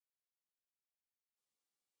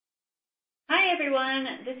everyone.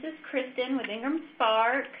 This is Kristen with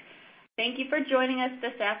IngramSpark. Thank you for joining us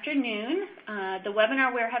this afternoon. The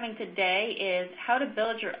webinar we're having today is How to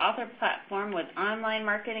Build Your Author Platform with Online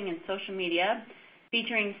Marketing and Social Media,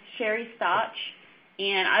 featuring Sherry Stotch.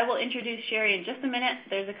 And I will introduce Sherry in just a minute.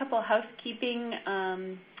 There's a couple of housekeeping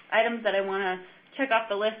items that I want to check off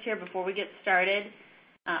the list here before we get started.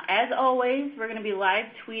 As always, we're going to be live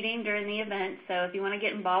tweeting during the event, so if you want to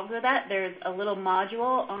get involved with that, there's a little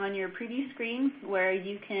module on your preview screen where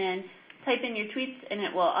you can type in your tweets and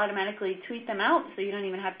it will automatically tweet them out, so you don't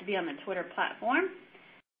even have to be on the Twitter platform.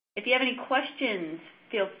 If you have any questions,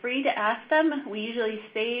 feel free to ask them. We usually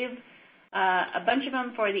save a bunch of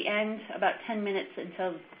them for the end, about 10 minutes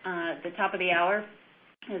until the top of the hour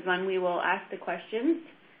is when we will ask the questions.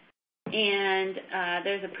 And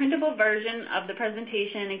there's a printable version of the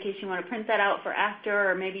presentation in case you want to print that out for after,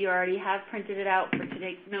 or maybe you already have printed it out for to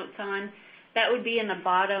take notes on. That would be in the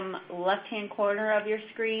bottom left-hand corner of your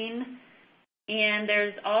screen. And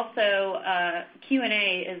there's also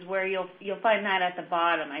Q&A is where you'll find that at the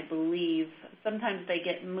bottom, I believe. Sometimes they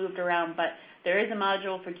get moved around, but there is a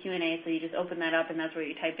module for Q&A, so you just open that up, and that's where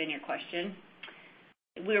you type in your question.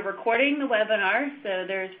 We're recording the webinar, so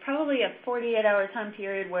there's probably a 48-hour time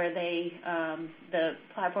period where the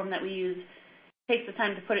platform that we use takes the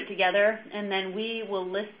time to put it together, and then we will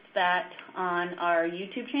list that on our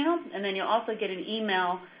YouTube channel, and then you'll also get an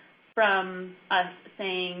email from us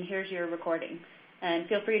saying, here's your recording. And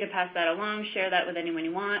feel free to pass that along, share that with anyone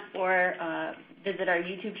you want, or visit our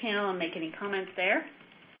YouTube channel and make any comments there.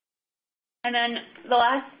 And then the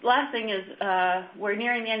last thing is we're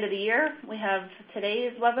nearing the end of the year. We have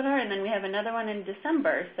today's webinar, and then we have another one in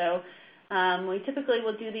December. So we typically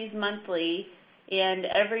will do these monthly, and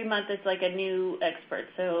every month it's like a new expert.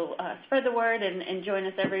 So spread the word and join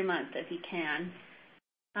us every month if you can.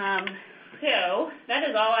 So that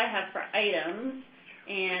is all I have for items,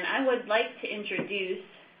 and I would like to introduce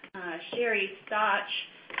Sherry Stotch.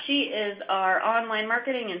 She is our online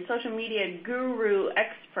marketing and social media guru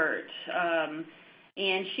expert,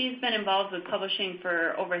 and she's been involved with publishing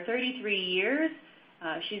for over 33 years.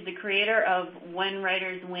 She's the creator of When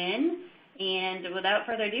Writers Win, and without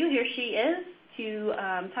further ado, here she is to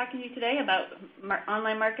talk to you today about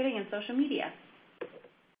online marketing and social media.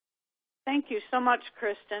 Thank you so much,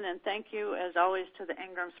 Kristen, and thank you, as always, to the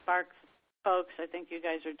IngramSpark folks. I think you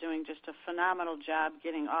guys are doing just a phenomenal job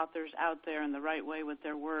getting authors out there in the right way with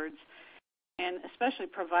their words, and especially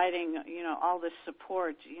providing, all this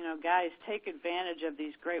support. Guys, take advantage of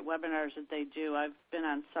these great webinars that they do. I've been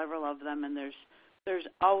on several of them, and there's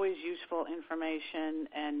always useful information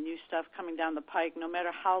and new stuff coming down the pike, no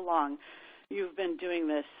matter how long you've been doing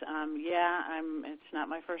this. It's not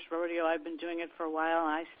my first rodeo. I've been doing it for a while,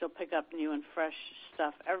 and I still pick up new and fresh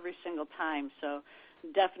stuff every single time. So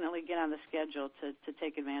definitely get on the schedule to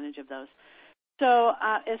take advantage of those. So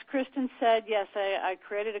as Kristen said, yes, I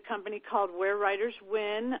created a company called Where Writers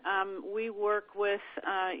Win. We work with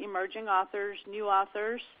emerging authors, new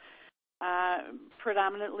authors,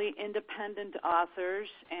 predominantly independent authors,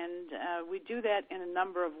 and we do that in a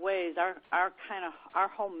number of ways. Our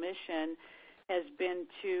whole mission has been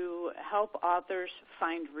to help authors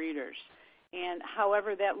find readers, and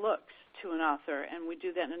however that looks to an author, and we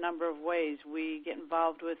do that in a number of ways. We get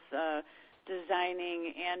involved with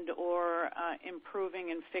designing and or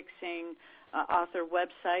improving and fixing author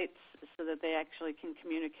websites so that they actually can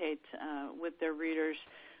communicate with their readers.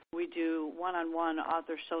 We do one-on-one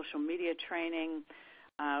author social media training.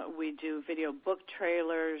 We do video book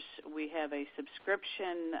trailers. We have a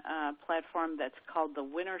subscription platform that's called the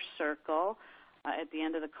Winner Circle. At the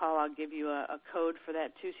end of the call, I'll give you a code for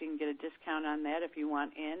that, too, so you can get a discount on that if you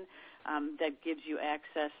want in. That gives you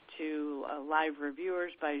access to live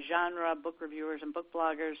reviewers by genre, book reviewers and book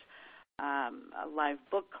bloggers, live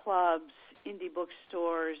book clubs, indie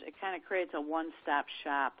bookstores. It kind of creates a one-stop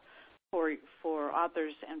shop for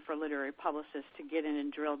authors and for literary publicists to get in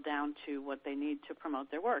and drill down to what they need to promote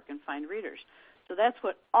their work and find readers. So that's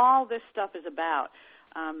what all this stuff is about.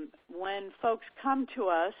 When folks come to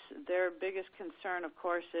us, their biggest concern, of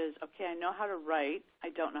course, is, okay, I know how to write, I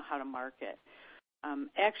don't know how to market.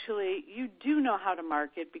 Actually, you do know how to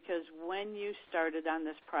market, because when you started on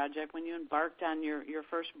this project, when you embarked on your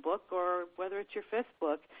first book, or whether it's your fifth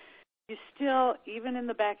book, you still, even in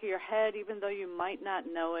the back of your head, even though you might not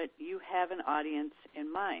know it, you have an audience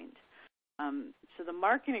in mind. So the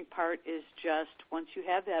marketing part is just, once you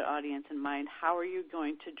have that audience in mind, how are you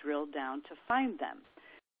going to drill down to find them?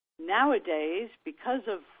 Nowadays, because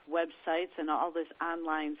of websites and all this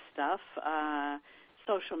online stuff,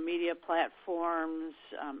 social media platforms,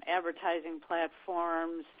 advertising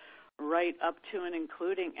platforms, right up to and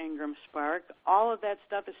including IngramSpark. All of that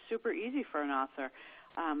stuff is super easy for an author.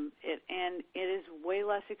 And it is way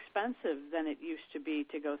less expensive than it used to be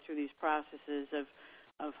to go through these processes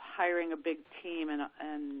of hiring a big team and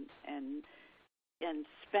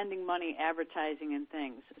spending money advertising and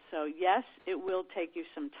things. So yes, it will take you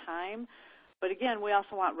some time, but again, we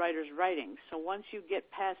also want writers writing. So once you get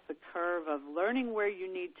past the curve of learning where you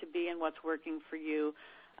need to be and what's working for you,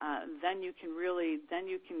 then you can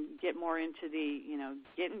get more into the,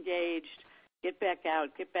 get engaged, get back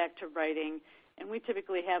out, get back to writing. And we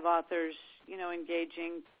typically have authors,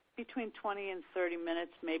 engaging between 20 and 30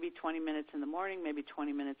 minutes, maybe 20 minutes in the morning, maybe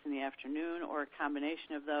 20 minutes in the afternoon, or a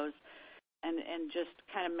combination of those, and just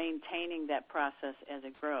kind of maintaining that process as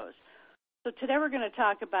it grows. So today we're going to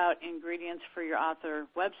talk about ingredients for your author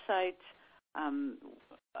website,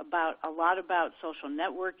 a lot about social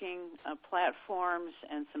networking platforms,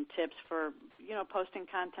 and some tips for posting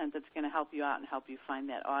content that's going to help you out and help you find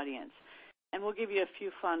that audience. And we'll give you a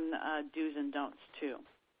few fun do's and don'ts too.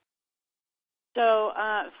 So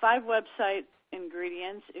 5 website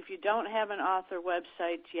ingredients. If you don't have an author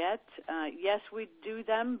website yet, yes, we do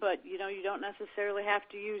them, but you don't necessarily have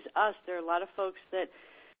to use us. There are a lot of folks that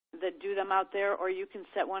do them out there, or you can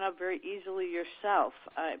set one up very easily yourself.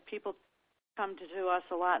 People come to us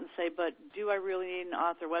a lot and say, but do I really need an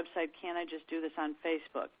author website? Can't I just do this on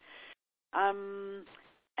Facebook?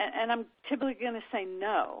 And I'm typically going to say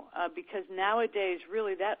no, because nowadays,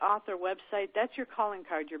 really, that author website, that's your calling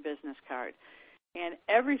card, your business card. And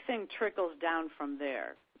everything trickles down from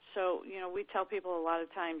there. So, we tell people a lot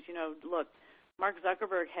of times, look, Mark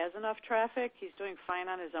Zuckerberg has enough traffic. He's doing fine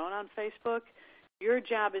on his own on Facebook. Your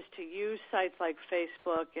job is to use sites like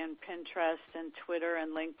Facebook and Pinterest and Twitter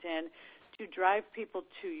and LinkedIn to drive people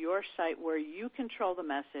to your site where you control the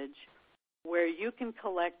message, where you can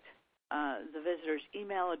collect the visitor's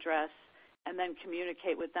email address, and then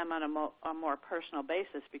communicate with them on a more personal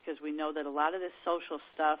basis, because we know that a lot of this social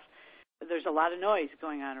stuff, there's a lot of noise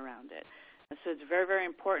going on around it. And so it's very, very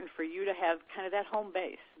important for you to have kind of that home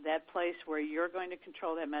base, that place where you're going to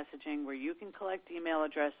control that messaging, where you can collect email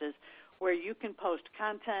addresses, where you can post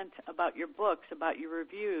content about your books, about your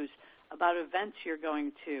reviews, about events you're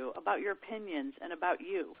going to, about your opinions, and about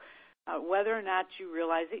you. Whether or not you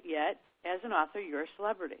realize it yet, as an author, you're a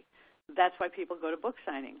celebrity. That's why people go to book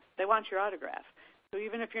signings. They want your autograph. So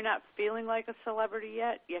even if you're not feeling like a celebrity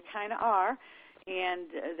yet, you kind of are, and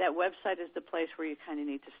that website is the place where you kind of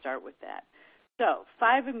need to start with that. So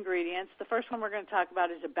 5 ingredients. The first one we're going to talk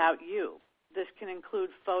about is about you. This can include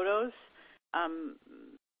photos.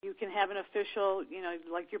 You can have an official,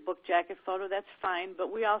 like your book jacket photo, that's fine,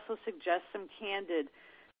 but we also suggest some candid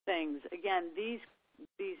things. Again, these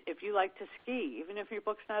if you like to ski, even if your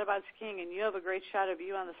book's not about skiing and you have a great shot of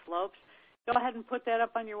you on the slopes, go ahead and put that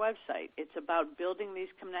up on your website. It's about building these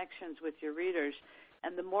connections with your readers,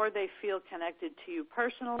 and the more they feel connected to you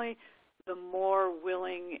personally, the more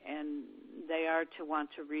willing and they are to want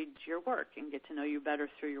to read your work and get to know you better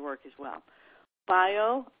through your work as well.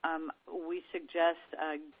 Bio, we suggest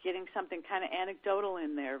getting something kind of anecdotal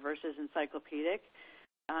in there versus encyclopedic.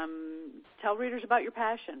 Tell readers about your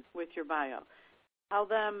passion with your bio. Tell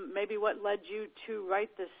them maybe what led you to write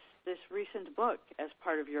this recent book as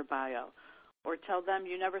part of your bio. Or tell them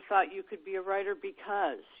you never thought you could be a writer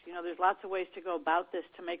because. There's lots of ways to go about this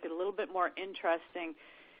to make it a little bit more interesting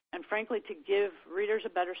and, frankly, to give readers a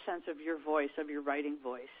better sense of your voice, of your writing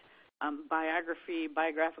voice.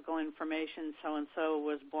 Biographical information, so-and-so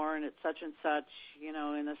was born at such and such, in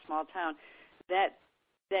a small town. That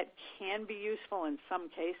can be useful in some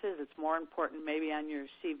cases. It's more important maybe on your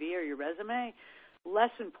CV or your resume,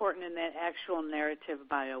 less important in that actual narrative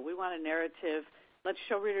bio. We want a narrative. Let's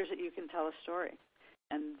show readers that you can tell a story,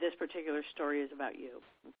 and this particular story is about you,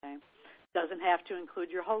 okay? Doesn't have to include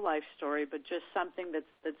your whole life story, but just something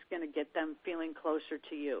that's going to get them feeling closer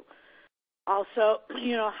to you. Also,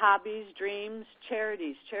 hobbies, dreams,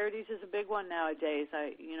 charities. Charities is a big one nowadays.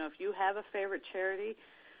 If you have a favorite charity,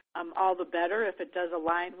 all the better if it does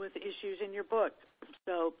align with issues in your book.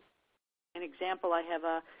 So, an example, I have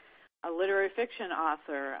a literary fiction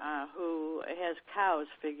author who has cows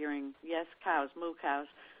figuring, yes, cows, moo cows,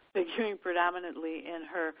 figuring predominantly in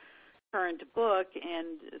her current book,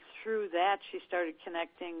 and through that she started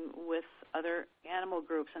connecting with other animal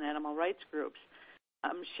groups and animal rights groups.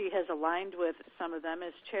 She has aligned with some of them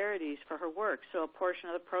as charities for her work, so a portion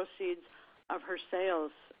of the proceeds of her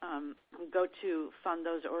sales go to fund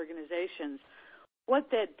those organizations. What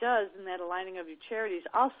that does in that aligning of your charities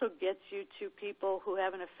also gets you to people who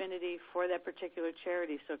have an affinity for that particular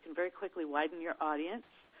charity, so it can very quickly widen your audience.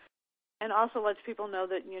 and also lets people know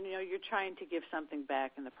that you're trying to give something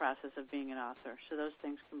back in the process of being an author. So those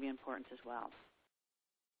things can be important as well.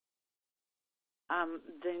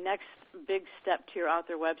 The next big step to your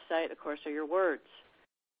author website, of course, are your words.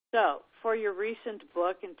 So for your recent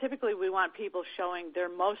book, and typically we want people showing their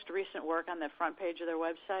most recent work on the front page of their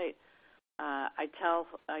website. I tell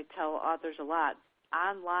authors a lot.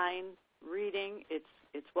 Online reading,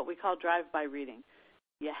 it's what we call drive-by reading.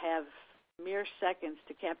 You have mere seconds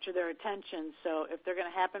to capture their attention. So if they're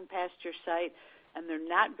going to happen past your site and they're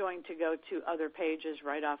not going to go to other pages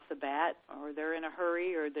right off the bat, or they're in a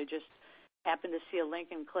hurry, or they just happen to see a link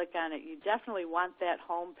and click on it, you definitely want that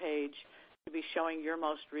home page to be showing your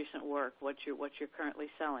most recent work, what you're currently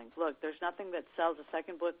selling. Look, there's nothing that sells a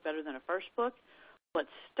second book better than a first book, but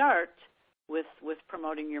start with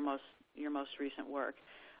promoting your most recent work.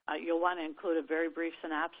 You'll want to include a very brief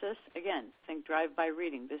synopsis. Again, think drive-by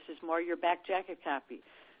reading. This is more your back jacket copy,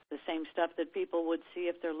 the same stuff that people would see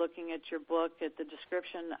if they're looking at your book at the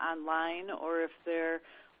description online, or if they're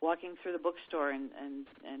walking through the bookstore and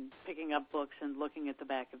picking up books and looking at the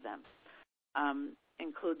back of them.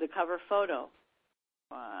 Include the cover photo.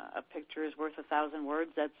 A picture is worth 1,000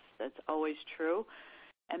 words. That's always true.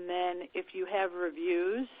 And then if you have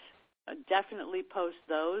reviews, definitely post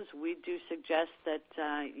those. We do suggest that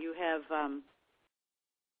you have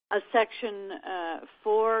a section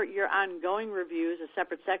for your ongoing reviews, a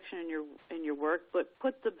separate section in your work, but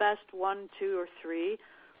put the best 1, 2, or 3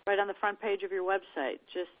 right on the front page of your website,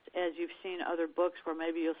 just as you've seen other books where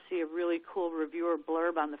maybe you'll see a really cool reviewer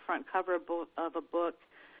blurb on the front cover of a book,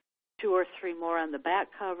 2 or 3 more on the back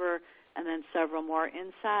cover, and then several more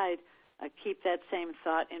inside. Keep that same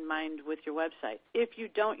thought in mind with your website. If you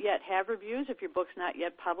don't yet have reviews, if your book's not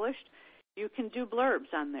yet published, you can do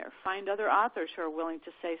blurbs on there. Find other authors who are willing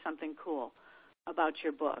to say something cool about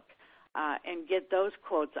your book. And get those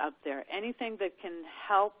quotes out there. Anything that can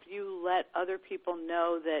help you let other people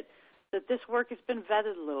know that this work has been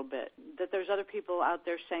vetted a little bit, that there's other people out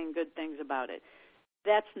there saying good things about it.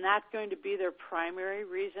 That's not going to be their primary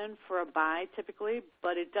reason for a buy typically,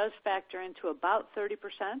 but it does factor into about 30%.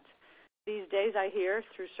 These days I hear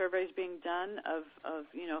through surveys being done of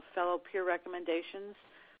fellow peer recommendations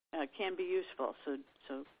can be useful. So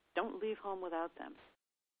don't leave home without them.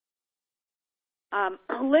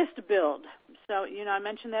 List build. So, I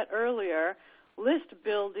mentioned that earlier. List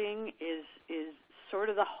building is sort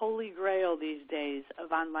of the holy grail these days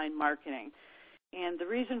of online marketing. And the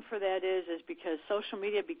reason for that is because social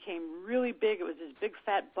media became really big. It was this big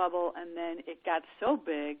fat bubble, and then it got so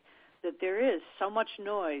big that there is so much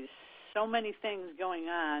noise, so many things going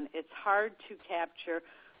on. It's hard to capture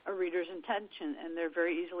a reader's attention, and they're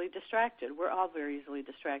very easily distracted. We're all very easily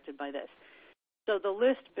distracted by this. So the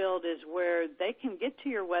list build is where they can get to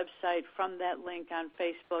your website from that link on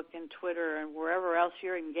Facebook and Twitter and wherever else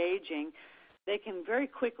you're engaging. They can very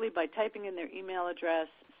quickly, by typing in their email address,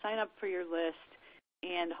 sign up for your list,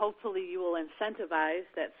 and hopefully you will incentivize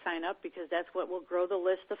that sign up, because that's what will grow the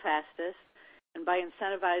list the fastest. And by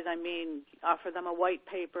incentivize, I mean offer them a white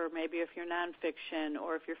paper, maybe if you're nonfiction,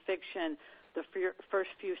 or if you're fiction, the first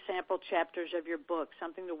few sample chapters of your book,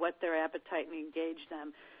 something to whet their appetite and engage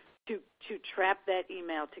them. To trap that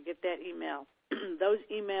email, to get that email. Those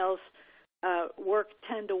emails work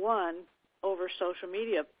 10 to 1 over social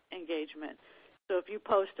media engagement. So if you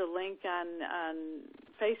post a link on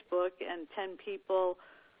Facebook and 10 people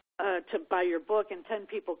to buy your book and 10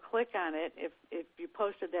 people click on it, if you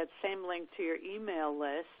posted that same link to your email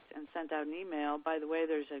list and sent out an email, by the way,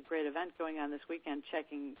 there's a great event going on this weekend, check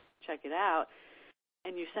it out,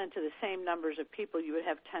 and you sent to the same numbers of people, you would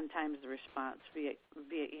have 10 times the response via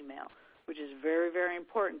email, which is very, very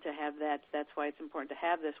important to have that. That's why it's important to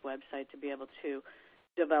have this website, to be able to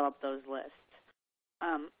develop those lists.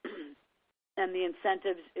 And the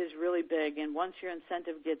incentives is really big, and once your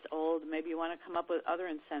incentive gets old, maybe you want to come up with other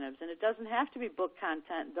incentives. And it doesn't have to be book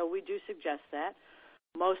content, though we do suggest that.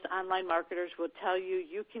 Most online marketers will tell you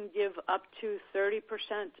you can give up to 30%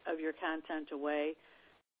 of your content away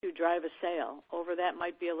to drive a sale. Over that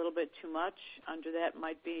might be a little bit too much. Under that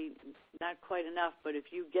might be not quite enough. But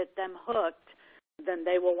if you get them hooked, then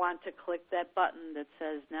they will want to click that button that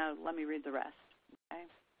says, now let me read the rest. Okay?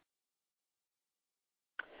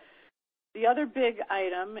 The other big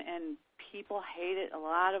item, and people hate it, a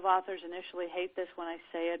lot of authors initially hate this when I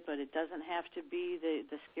say it, but it doesn't have to be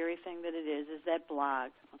the scary thing that it is that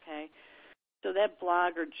blog, okay? So that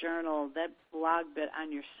blog or journal, that blog bit on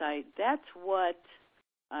your site, that's what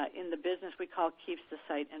in the business we call keeps the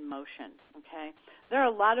site in motion, okay? There are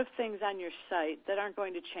a lot of things on your site that aren't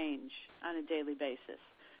going to change on a daily basis.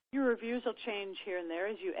 Your reviews will change here and there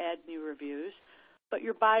as you add new reviews, but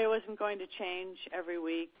your bio isn't going to change every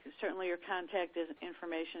week. Certainly your contact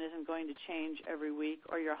information isn't going to change every week,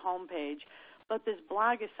 or your homepage. But this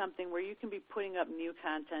blog is something where you can be putting up new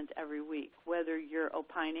content every week, whether you're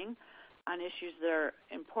opining on issues that are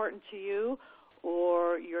important to you,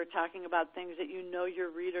 or you're talking about things that you know your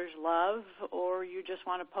readers love, or you just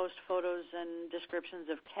want to post photos and descriptions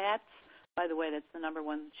of cats. By the way, that's the number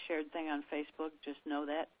one shared thing on Facebook. Just know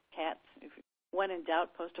that, cats. When in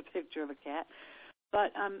doubt, post a picture of a cat.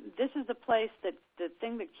 But this is the place, the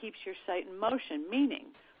thing that keeps your site in motion, meaning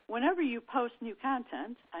whenever you post new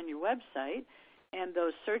content on your website and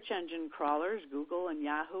those search engine crawlers, Google and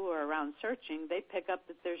Yahoo, are around searching, they pick up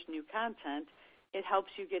that there's new content. It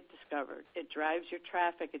helps you get discovered. It drives your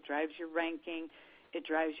traffic. It drives your ranking. It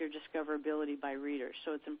drives your discoverability by readers.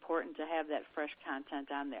 So it's important to have that fresh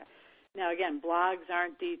content on there. Now, again, blogs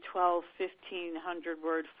aren't the 1,200,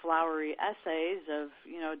 1,500-word flowery essays of,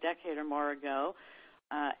 a decade or more ago.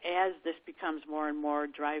 As this becomes more and more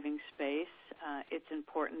driving space, it's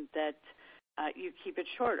important that you keep it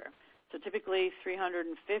shorter. So typically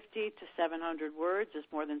 350 to 700 words is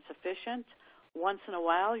more than sufficient. Once in a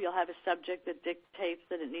while, you'll have a subject that dictates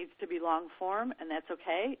that it needs to be long form, and that's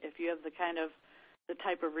okay if you have the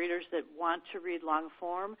type of readers that want to read long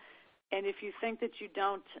form. And if you think that you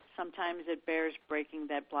don't, sometimes it bears breaking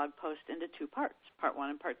that blog post into two parts, part one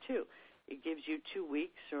and part two. It gives you 2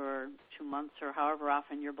 weeks or 2 months or however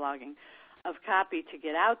often you're blogging of copy to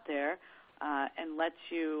get out there, and lets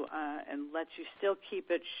you still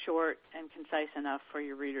keep it short and concise enough for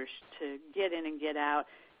your readers to get in and get out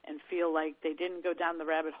and feel like they didn't go down the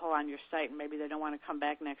rabbit hole on your site, and maybe they don't want to come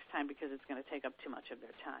back next time because it's going to take up too much of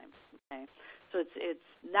their time. Okay, so it's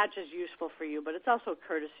not just useful for you, but it's also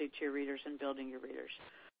courtesy to your readers and building your readers.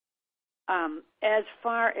 As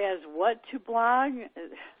far as what to blog,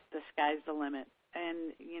 the sky's the limit.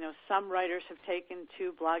 And, some writers have taken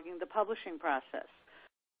to blogging the publishing process.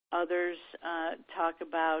 Others talk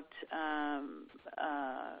about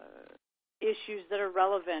issues that are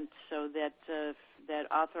relevant. So that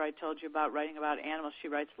author I told you about writing about animals, she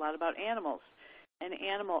writes a lot about animals and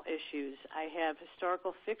animal issues. I have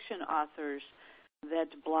historical fiction authors that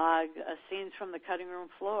blog scenes from the cutting room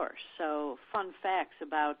floor. So fun facts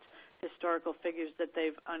about historical figures that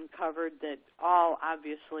they've uncovered that all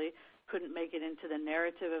obviously couldn't make it into the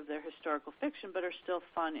narrative of their historical fiction, but are still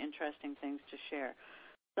fun, interesting things to share.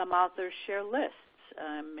 Some authors share lists.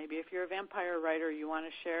 Maybe if you're a vampire writer, you want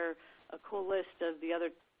to share a cool list of the other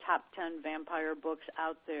top 10 vampire books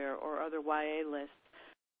out there or other YA lists.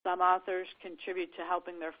 Some authors contribute to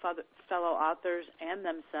helping their fellow authors and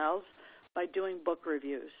themselves by doing book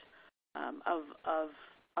reviews of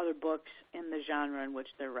other books in the genre in which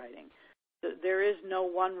they're writing. There is no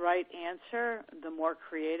one right answer. The more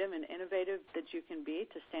creative and innovative that you can be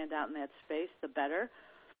to stand out in that space, the better.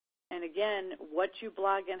 And again, what you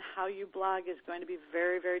blog and how you blog is going to be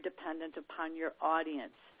very, very dependent upon your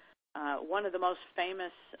audience. One of the most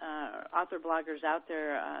famous author bloggers out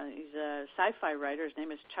there, he's a sci-fi writer. His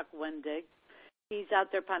name is Chuck Wendig. He's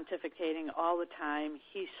out there pontificating all the time.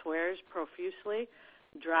 He swears profusely,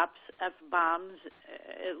 drops F-bombs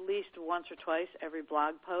at least once or twice every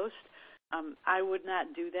blog post. I would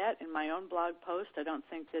not do that in my own blog post. I don't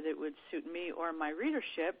think that it would suit me or my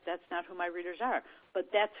readership. That's not who my readers are. But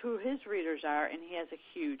that's who his readers are, and he has a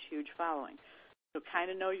huge, huge following. So kind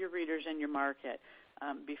of know your readers and your market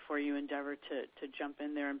before you endeavor to jump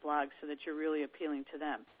in there and blog so that you're really appealing to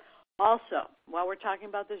them. Also, while we're talking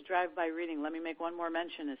about this drive-by reading, let me make one more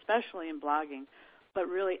mention, especially in blogging, but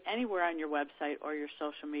really anywhere on your website or your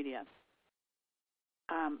social media.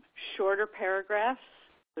 Shorter paragraphs.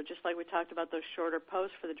 So just like we talked about those shorter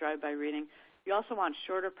posts for the drive-by reading, you also want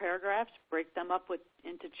shorter paragraphs. Break them up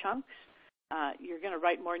into chunks. You're going to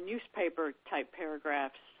write more newspaper-type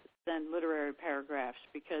paragraphs than literary paragraphs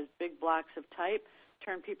because big blocks of type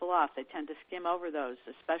turn people off. They tend to skim over those,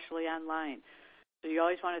 especially online. So you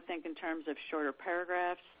always want to think in terms of shorter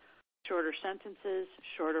paragraphs, shorter sentences,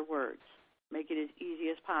 shorter words. Make it as easy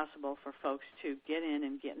as possible for folks to get in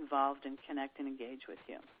and get involved and connect and engage with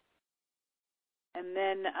you. And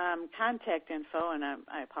then contact info, and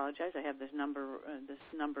I apologize, I have this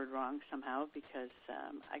numbered wrong somehow because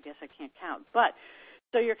I guess I can't count. But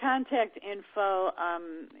so your contact info,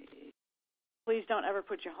 please don't ever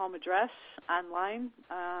put your home address online.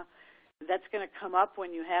 That's going to come up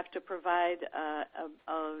when you have to provide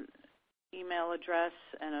an email address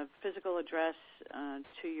and a physical address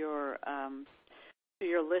to your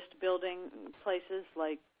list building places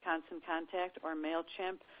like Constant Contact or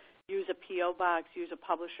MailChimp. Use a P.O. box, use a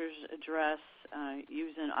publisher's address,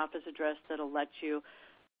 use an office address that'll let you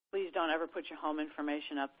Please don't ever put your home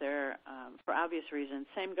information up there for obvious reasons.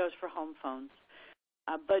 Same goes for home phones.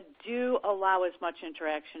 But do allow as much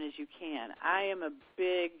interaction as you can. I am a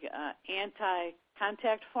big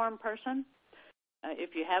anti-contact form person.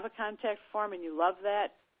 If you have a contact form and you love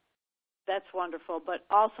that, that's wonderful. But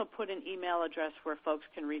also put an email address where folks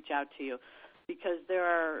can reach out to you, because there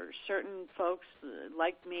are certain folks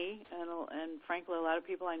like me and frankly a lot of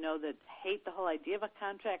people I know that hate the whole idea of a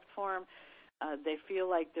contact form. They feel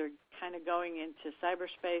like they're kind of going into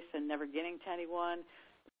cyberspace and never getting to anyone.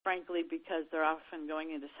 Frankly, because they're often going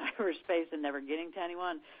into cyberspace and never getting to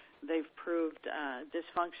anyone, they've proved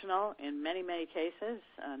dysfunctional in many, many cases,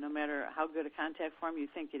 no matter how good a contact form you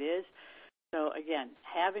think it is. So, again,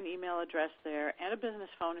 have an email address there and a business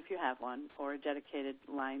phone if you have one, or a dedicated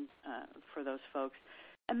line for those folks.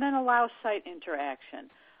 And then allow site interaction.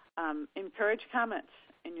 Encourage comments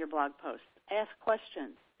in your blog posts. Ask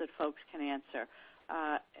questions that folks can answer.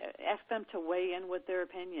 Ask them to weigh in with their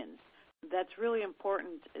opinions. That's really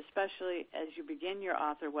important, especially as you begin your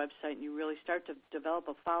author website and you really start to develop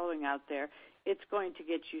a following out there. It's going to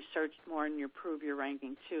get you searched more and improve your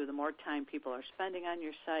ranking, too. The more time people are spending on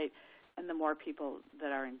your site and the more people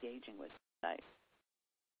that are engaging with the site.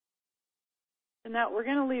 So now we're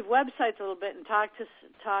going to leave websites a little bit and talk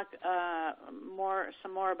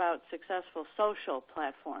some more about successful social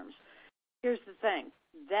platforms. Here's the thing.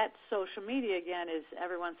 That social media, again, is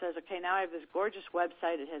everyone says, okay, now I have this gorgeous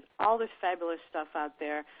website. It has all this fabulous stuff out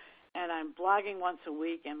there, and I'm blogging once a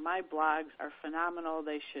week, and my blogs are phenomenal.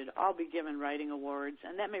 They should all be given writing awards,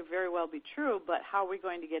 and that may very well be true, but how are we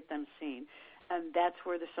going to get them seen? And that's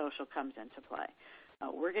where the social comes into play.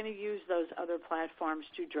 We're going to use those other platforms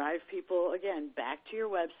to drive people, again, back to your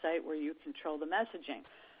website where you control the messaging.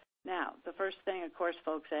 Now, the first thing, of course,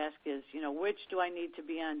 folks ask is, which do I need to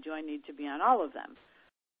be on? Do I need to be on all of them?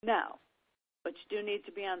 No, but you do need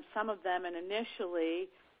to be on some of them, and initially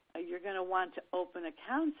you're going to want to open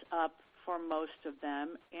accounts up for most of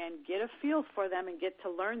them and get a feel for them and get to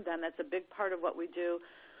learn them. That's a big part of what we do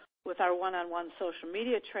with our one-on-one social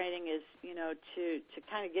media training is, to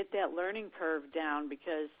kind of get that learning curve down,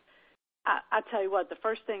 because I'll tell you what, the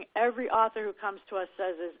first thing every author who comes to us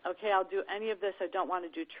says is, okay, I'll do any of this, I don't want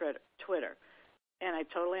to do Twitter. And I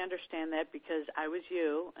totally understand that, because I was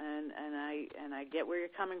you, and I get where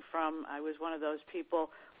you're coming from. I was one of those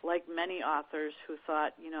people, like many authors, who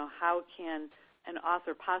thought, how can an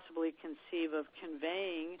author possibly conceive of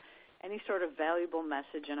conveying any sort of valuable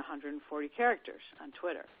message in 140 characters on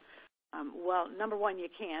Twitter? Well, number one, you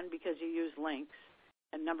can, because you use links,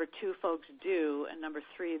 and number two, folks do, and number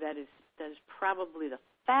three, that is probably the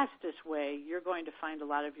fastest way you're going to find a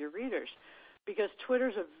lot of your readers, because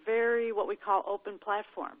Twitter's a very, what we call, open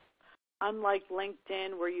platform. Unlike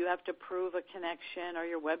LinkedIn, where you have to prove a connection, or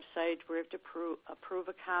your website where you have to approve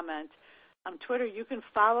a comment, on Twitter you can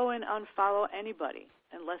follow and unfollow anybody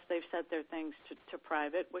unless they've set their things to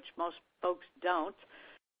private, which most folks don't.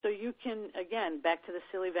 So you can, again, back to the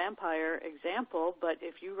silly vampire example, but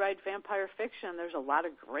if you write vampire fiction, there's a lot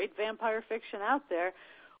of great vampire fiction out there.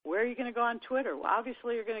 Where are you going to go on Twitter? Well,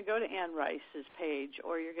 obviously you're going to go to Anne Rice's page,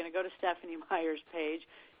 or you're going to go to Stephanie Meyer's page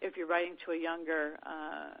if you're writing to a younger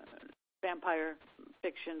vampire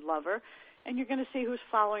fiction lover, and you're going to see who's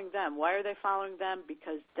following them. Why are they following them?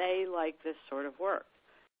 Because they like this sort of work.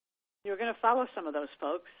 You're going to follow some of those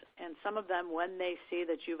folks, and some of them, when they see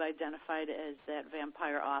that you've identified as that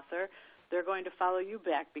vampire author, they're going to follow you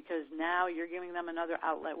back, because now you're giving them another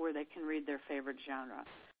outlet where they can read their favorite genre.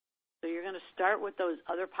 So you're going to start with those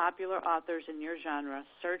other popular authors in your genre,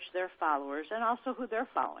 search their followers, and also who they're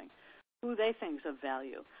following, who they think is of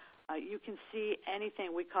value. You can see anything.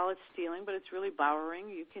 We call it stealing, but it's really borrowing.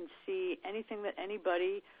 You can see anything that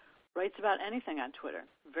anybody writes about anything on Twitter.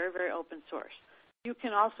 Very, very open source. You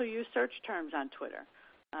can also use search terms on Twitter.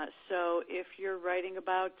 So if you're writing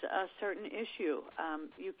about a certain issue,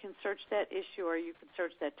 you can search that issue, or you can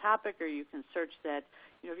search that topic, or you can search that,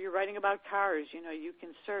 if you're writing about cars, you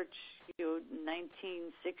can search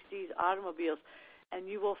 1960s automobiles, and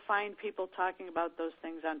you will find people talking about those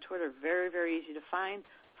things on Twitter. Very, very easy to find.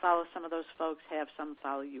 Follow some of those folks, have some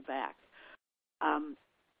follow you back.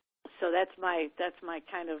 So that's my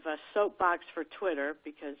kind of soapbox for Twitter,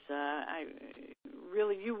 because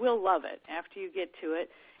you will love it after you get to it,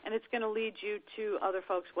 and it's going to lead you to other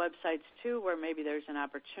folks' websites too, where maybe there's an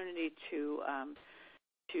opportunity to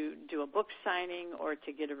do a book signing or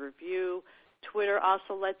to get a review. Twitter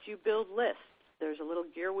also lets you build lists. There's a little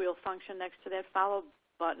gear wheel function next to that follow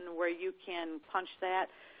button where you can punch that,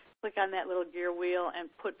 click on that little gear wheel, and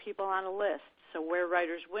put people on a list. So where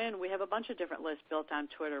writers win, we have a bunch of different lists built on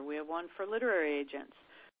Twitter. We have one for literary agents.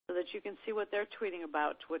 so that you can see what they're tweeting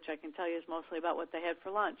about, which I can tell you is mostly about what they had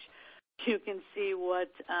for lunch. You can see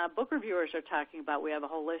what book reviewers are talking about. We have a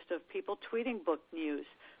whole list of people tweeting book news.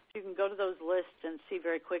 So you can go to those lists and see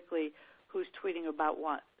very quickly who's tweeting about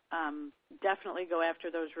what. Definitely go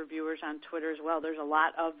after those reviewers on Twitter as well. There's a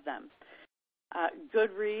lot of them.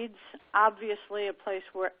 Goodreads, obviously a place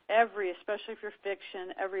where especially if you're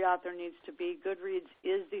fiction, every author needs to be. Goodreads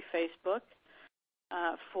is the Facebook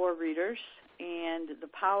for readers, and the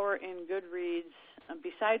power in Goodreads,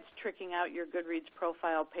 besides tricking out your Goodreads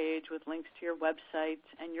profile page with links to your website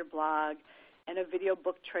and your blog and a video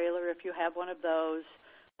book trailer if you have one of those,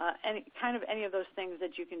 any of those things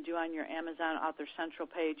that you can do on your Amazon Author Central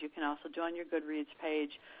page, you can also do on your Goodreads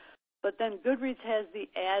page. But then Goodreads has the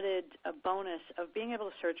added bonus of being able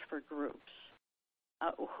to search for groups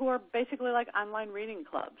who are basically like online reading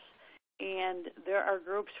clubs. And there are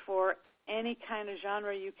groups for any kind of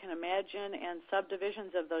genre you can imagine and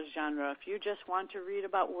subdivisions of those genres. If you just want to read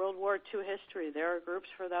about World War II history, there are groups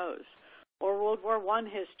for those. Or World War I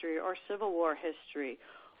history, or Civil War history,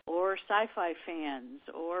 or sci-fi fans,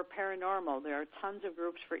 or paranormal. There are tons of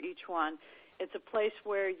groups for each one. It's a place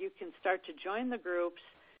where you can start to join the groups,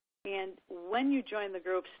 and when you join the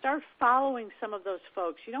group, start following some of those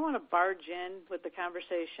folks. You don't want to barge in with the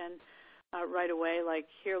conversation right away, like,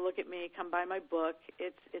 here, look at me, come buy my book.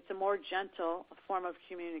 It's a more gentle form of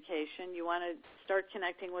communication. You want to start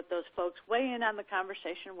connecting with those folks, weigh in on the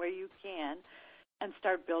conversation where you can, and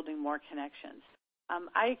start building more connections.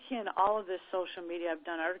 I akin all of this social media, I've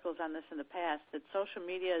done articles on this in the past, that social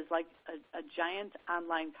media is like a giant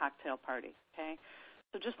online cocktail party, okay?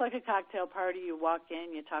 So just like a cocktail party, you walk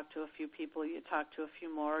in, you talk to a few people, you talk to a few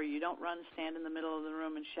more. You don't stand in the middle of the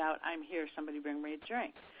room and shout, I'm here, somebody bring me a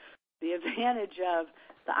drink. The advantage of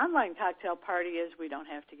the online cocktail party is we don't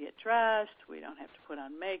have to get dressed, we don't have to put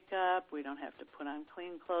on makeup, we don't have to put on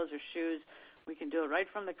clean clothes or shoes. We can do it right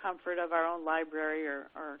from the comfort of our own library or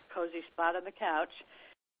cozy spot on the couch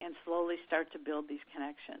and slowly start to build these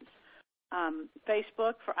connections.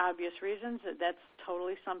 Facebook, for obvious reasons, that's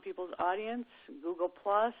totally some people's audience. Google+,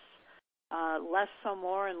 less so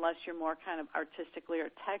more unless you're more kind of artistically or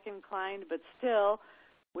tech inclined, but still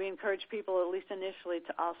we encourage people, at least initially,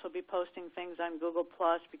 to also be posting things on Google+,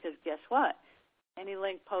 because guess what? Any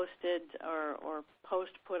link posted or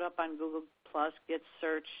post put up on Google+ gets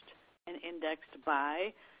searched and indexed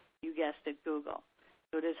by, you guessed it, Google.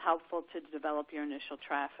 So it is helpful to develop your initial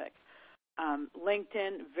traffic.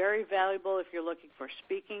 LinkedIn, very valuable if you're looking for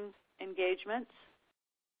speaking engagements.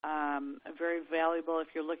 Very valuable if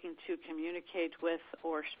you're looking to communicate with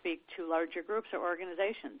or speak to larger groups or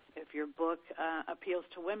organizations. If your book appeals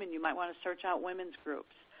to women, you might want to search out women's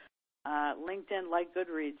groups. LinkedIn, like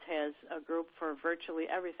Goodreads, has a group for virtually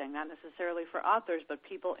everything, not necessarily for authors, but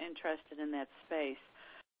people interested in that space.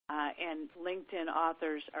 And LinkedIn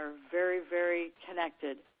authors are very, very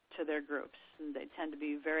connected to their groups. And they tend to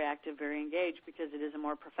be very active, very engaged, because it is a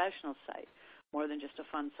more professional site, more than just a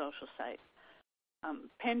fun social site.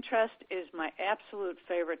 Pinterest is my absolute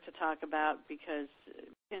favorite to talk about because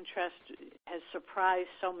Pinterest has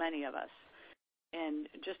surprised so many of us. And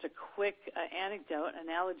just a quick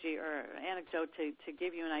analogy to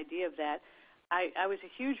give you an idea of that, I was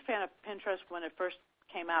a huge fan of Pinterest when it first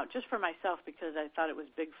came out, just for myself because I thought it was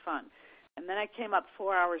big fun. And then I came up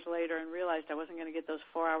 4 hours later and realized I wasn't going to get those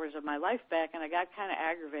 4 hours of my life back, and I got kind of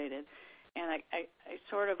aggravated. And I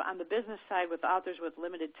sort of, on the business side with authors with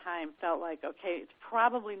limited time, felt like, okay, it's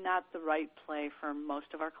probably not the right play for most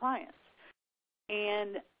of our clients.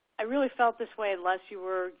 And I really felt this way unless you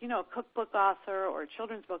were, a cookbook author or a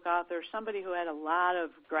children's book author, somebody who had a lot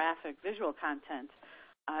of graphic visual content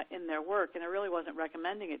in their work, and I really wasn't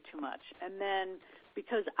recommending it too much. And then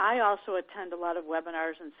because I also attend a lot of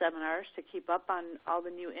webinars and seminars to keep up on all the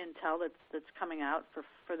new intel that's coming out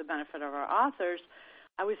for the benefit of our authors,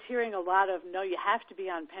 I was hearing a lot of, no, you have to be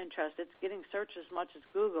on Pinterest. It's getting searched as much as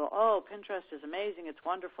Google. Oh, Pinterest is amazing. It's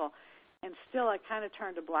wonderful. And still I kind of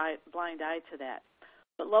turned a blind eye to that.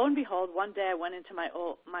 But lo and behold, one day I went into my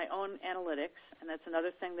own analytics, and that's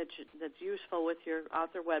another thing that's useful with your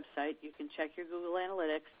author website. You can check your Google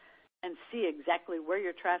Analytics and see exactly where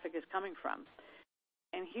your traffic is coming from.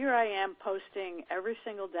 And here I am posting every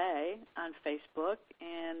single day on Facebook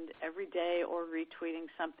and every day or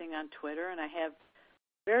retweeting something on Twitter, and I have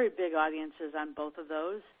very big audiences on both of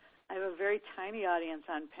those. I have a very tiny audience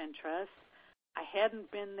on Pinterest. I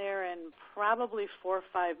hadn't been there in probably 4 or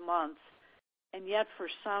 5 months, and yet for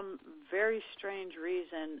some very strange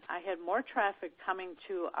reason, I had more traffic coming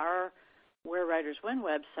to our Where Writers Win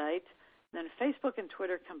website than Facebook and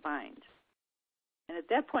Twitter combined. And at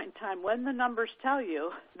that point in time, when the numbers tell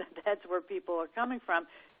you that that's where people are coming from,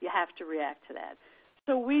 you have to react to that.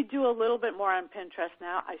 So we do a little bit more on Pinterest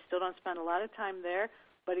now. I still don't spend a lot of time there,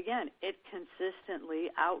 but again, it consistently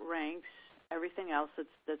outranks everything else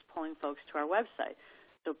that's pulling folks to our website.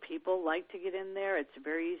 So people like to get in there. It's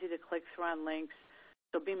very easy to click through on links.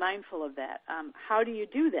 So be mindful of that. How do you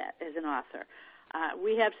do that as an author?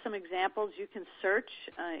 We have some examples. You can search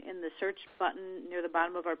in the search button near the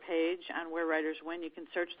bottom of our page on Where Writers Win. You can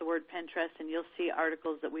search the word Pinterest, and you'll see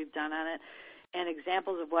articles that we've done on it and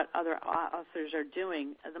examples of what other authors are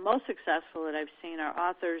doing. The most successful that I've seen are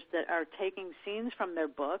authors that are taking scenes from their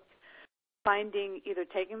book, either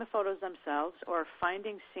taking the photos themselves or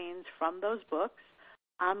finding scenes from those books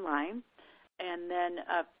online, and then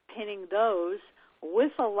pinning those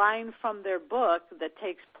with a line from their book that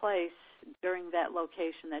takes place during that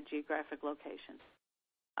location, that geographic location,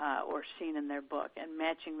 or scene in their book, and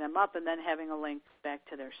matching them up and then having a link back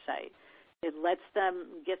to their site. It lets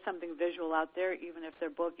them get something visual out there, even if their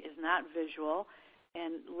book is not visual,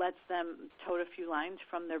 and lets them tote a few lines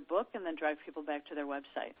from their book and then drive people back to their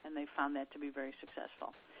website, and they found that to be very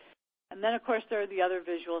successful. And then, of course, there are the other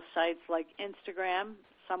visual sites like Instagram.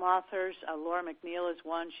 Some authors, Laura McNeil is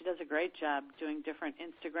one. She does a great job doing different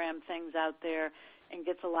Instagram things out there and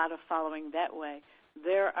gets a lot of following that way.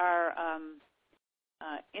 There are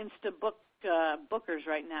bookers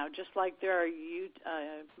right now, just like there are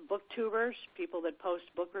booktubers, people that post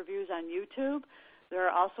book reviews on YouTube. There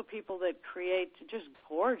are also people that create just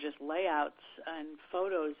gorgeous layouts and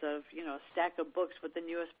photos of, a stack of books with the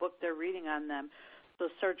newest book they're reading on them. So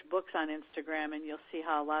search books on Instagram, and you'll see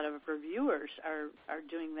how a lot of reviewers are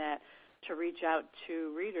doing that to reach out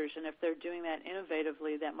to readers. And if they're doing that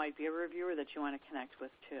innovatively, that might be a reviewer that you want to connect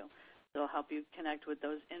with too. It'll help you connect with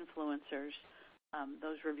those influencers,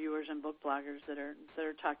 those reviewers and book bloggers that are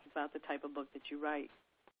talking about the type of book that you write.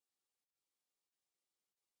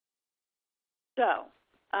 So,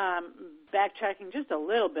 backtracking just a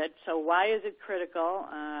little bit, so why is it critical?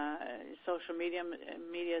 Social media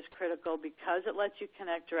is critical because it lets you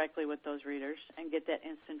connect directly with those readers and get that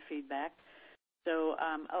instant feedback. So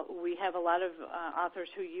we have a lot of authors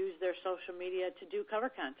who use their social media to do cover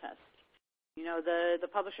contests. The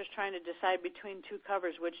publisher's trying to decide between two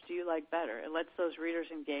covers, which do you like better? It lets those readers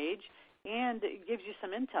engage, and it gives you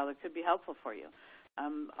some intel that could be helpful for you.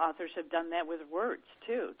 Authors have done that with words,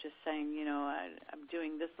 too, just saying, I'm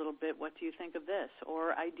doing this little bit, what do you think of this?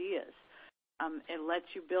 Or ideas. It lets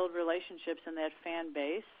you build relationships in that fan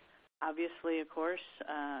base. Obviously, of course,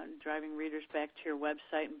 driving readers back to your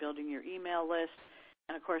website and building your email list.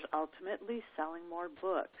 And, of course, ultimately selling more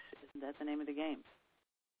books. Isn't that the name of the game?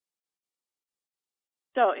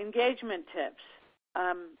 So, engagement tips.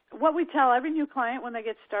 What we tell every new client when they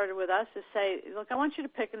get started with us is say, look, I want you to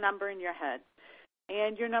pick a number in your head.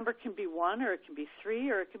 And your number can be 1, or it can be 3,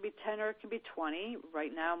 or it can be 10, or it can be 20.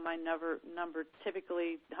 Right now, my number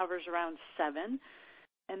typically hovers around 7.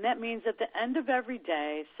 And that means at the end of every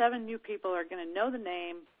day, 7 new people are going to know the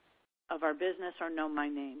name of our business or know my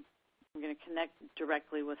name. I'm going to connect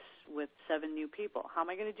directly with 7 new people. How am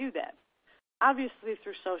I going to do that? Obviously,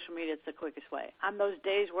 through social media, it's the quickest way. On those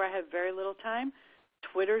days where I have very little time,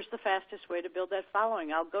 Twitter's the fastest way to build that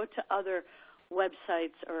following. I'll go to other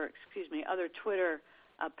websites other Twitter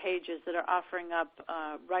pages that are offering up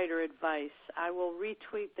writer advice. I will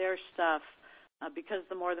retweet their stuff because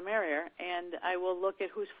the more the merrier, and I will look at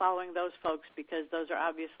who's following those folks because those are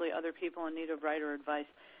obviously other people in need of writer advice,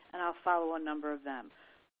 and I'll follow a number of them.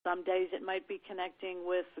 Some days it might be connecting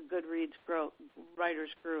with Goodreads writers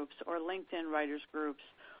groups or LinkedIn writers groups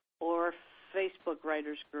or Facebook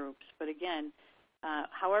writers groups. But again,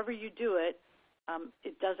 however you do it,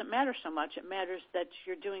 it doesn't matter so much. It matters that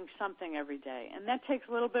you're doing something every day. And that takes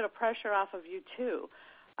a little bit of pressure off of you, too,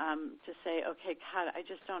 to say, okay, God, I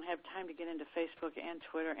just don't have time to get into Facebook and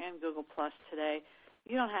Twitter and Google Plus today.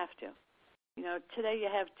 You don't have to. Today you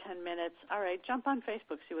have 10 minutes. All right, jump on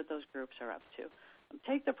Facebook, see what those groups are up to.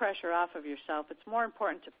 Take the pressure off of yourself. It's more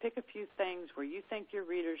important to pick a few things where you think your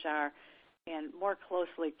readers are and more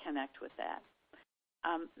closely connect with that.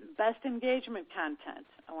 Best engagement content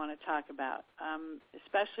I want to talk about,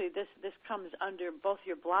 especially this comes under both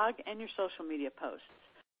your blog and your social media posts.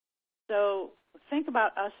 So think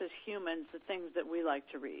about us as humans, the things that we like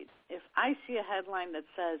to read. If I see a headline that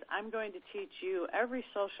says, I'm going to teach you every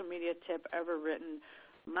social media tip ever written,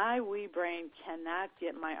 my wee brain cannot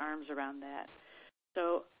get my arms around that.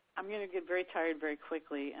 So I'm going to get very tired very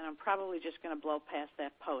quickly, and I'm probably just going to blow past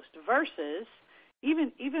that post versus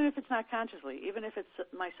even if it's not consciously, even if it's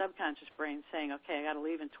my subconscious brain saying, okay, I got to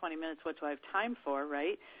leave in 20 minutes, what do I have time for,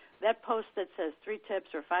 right? that post that says 3 tips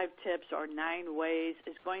or 5 tips or 9 ways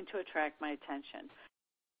is going to attract my attention.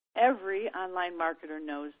 Every online marketer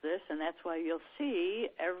knows this, and that's why you'll see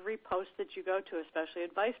every post that you go to, especially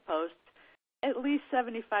advice posts, at least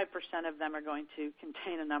 75% of them are going to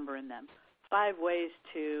contain a number in them. 5 ways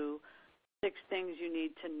to, 6 things you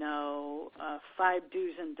need to know, 5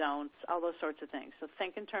 do's and don'ts, all those sorts of things. So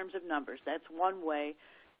think in terms of numbers. That's one way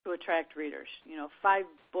to attract readers. 5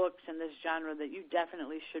 books in this genre that you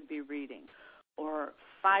definitely should be reading, or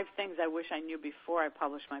 5 things I wish I knew before I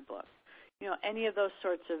published my book. Any of those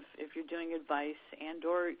sorts of, if you're doing advice and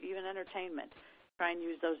or even entertainment, try and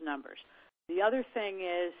use those numbers. The other thing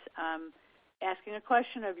is asking a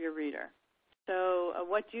question of your reader. So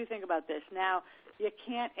what do you think about this? Now, you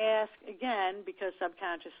can't ask, again, because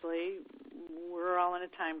subconsciously we're all in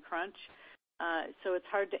a time crunch, so it's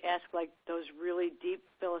hard to ask like those really deep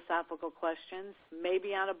philosophical questions,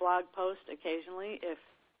 maybe on a blog post occasionally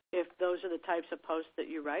if those are the types of posts that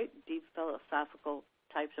you write, deep philosophical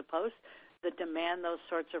types of posts that demand those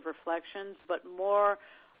sorts of reflections, but more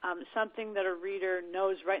something that a reader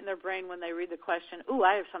knows right in their brain when they read the question, ooh,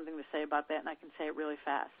 I have something to say about that, and I can say it really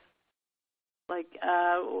fast. Like,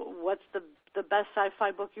 what's the best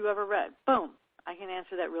sci-fi book you ever read? Boom, I can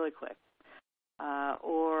answer that really quick.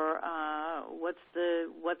 Or what's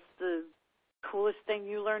the coolest thing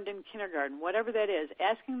you learned in kindergarten? Whatever that is,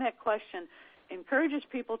 asking that question encourages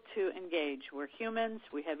people to engage. We're humans,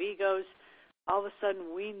 we have egos. All of a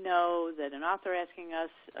sudden we know that an author asking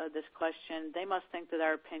us this question, they must think that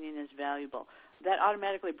our opinion is valuable. That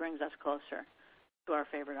automatically brings us closer to our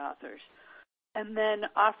favorite authors. And then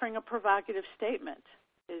offering a provocative statement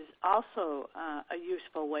is also a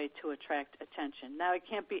useful way to attract attention. Now, it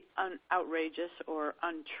can't be outrageous or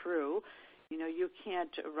untrue. You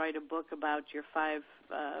can't write a book about your 5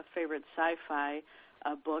 favorite sci-fi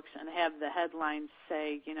books and have the headlines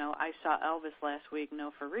say, I saw Elvis last week,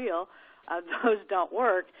 no, for real. Those don't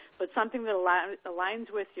work, but something that aligns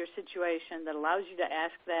with your situation, that allows you to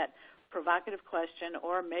ask that provocative question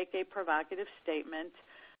or make a provocative statement.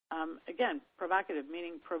 Again, provocative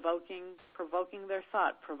meaning provoking their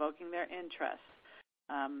thought, provoking their interest.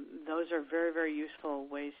 Those are very, very useful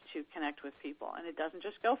ways to connect with people. And it doesn't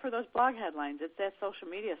just go for those blog headlines. It's that social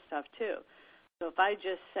media stuff, too. So if I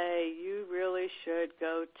just say, you really should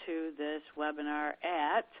go to this webinar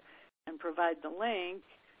and provide the link,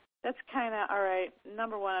 that's kind of, all right,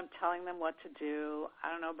 number one, I'm telling them what to do.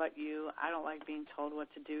 I don't know about you. I don't like being told what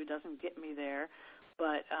to do. It doesn't get me there.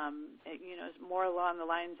 But, it's more along the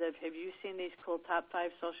lines of, have you seen these cool top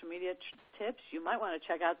 5 social media tips? You might want to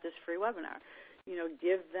check out this free webinar.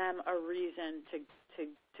 Give them a reason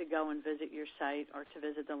to go and visit your site or to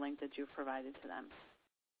visit the link that you've provided to them.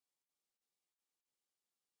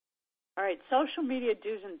 All right, social media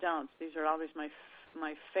do's and don'ts. These are always my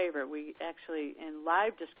favorite. We actually, in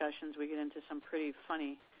live discussions, we get into some pretty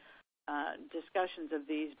funny discussions of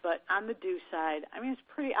these. But on the do side, it's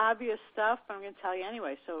pretty obvious stuff, but I'm going to tell you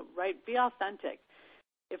anyway. So, be authentic.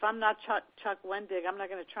 If I'm not Chuck Wendig, I'm not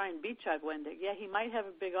going to try and be Chuck Wendig. Yeah, he might have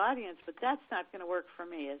a big audience, but that's not going to work for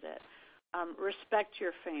me, is it? Respect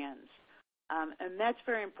your fans. And that's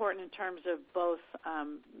very important in terms of both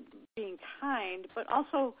being kind, but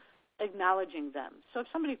also acknowledging them. So if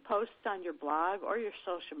somebody posts on your blog or your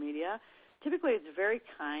social media, typically it's very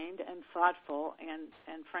kind and thoughtful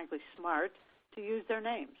and frankly smart to use their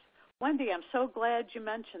names. Wendy, I'm so glad you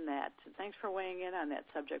mentioned that. Thanks for weighing in on that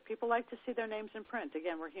subject. People like to see their names in print.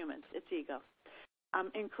 Again, we're humans. It's ego.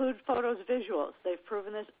 Include photos, visuals. They've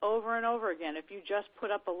proven this over and over again. If you just put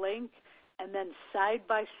up a link and then side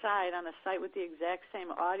by side on a site with the exact same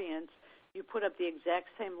audience, you put up the exact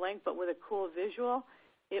same link but with a cool visual,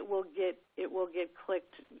 it will get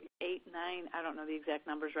clicked 8, 9, I don't know the exact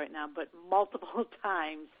numbers right now, but multiple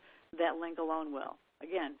times that link alone will.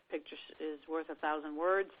 Again, pictures is worth 1,000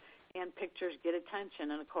 words, and pictures get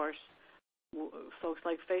attention. And, of course, folks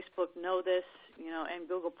like Facebook know this, and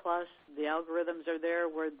Google+, the algorithms are there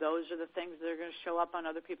where those are the things that are going to show up on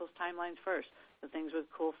other people's timelines first, the things with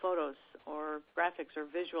cool photos or graphics or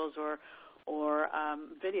visuals or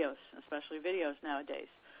videos, especially videos nowadays.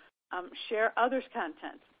 Share others'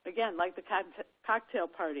 content. Again, like the cocktail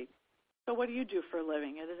party. So what do you do for a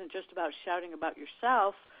living? It isn't just about shouting about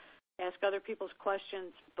yourself. Ask other people's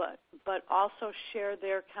questions, but also share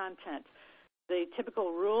their content. The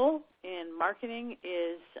typical rule in marketing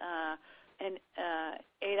is an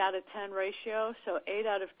 8 out of 10 ratio. So 8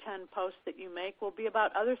 out of 10 posts that you make will be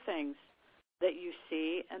about other things that you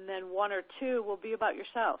see, and then 1 or 2 will be about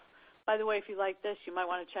yourself. By the way, if you like this, you might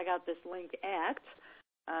want to check out this link at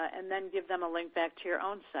and then give them a link back to your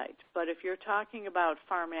own site. But if you're talking about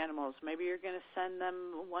farm animals, maybe you're going to send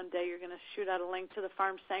them one day, you're going to shoot out a link to the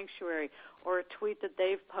farm sanctuary or a tweet that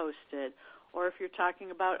they've posted. Or if you're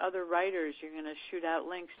talking about other writers, you're going to shoot out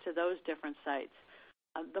links to those different sites.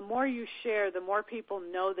 The more you share, the more people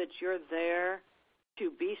know that you're there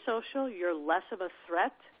to be social. You're less of a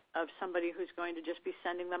threat of somebody who's going to just be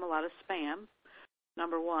sending them a lot of spam,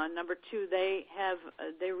 number one. Number two, they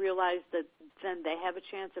realize that then they have a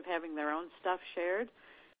chance of having their own stuff shared,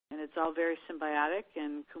 and it's all very symbiotic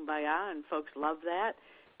and kumbaya, and folks love that.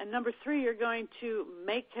 And number three, you're going to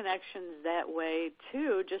make connections that way,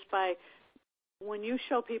 too, just by when you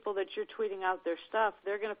show people that you're tweeting out their stuff,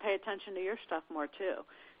 they're going to pay attention to your stuff more, too,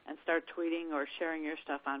 and start tweeting or sharing your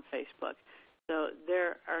stuff on Facebook. So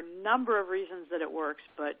there are a number of reasons that it works,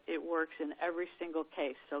 but it works in every single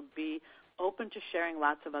case. So be open to sharing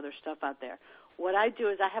lots of other stuff out there. What I do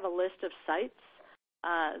is I have a list of sites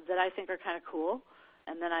that I think are kind of cool,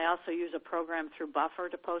 and then I also use a program through Buffer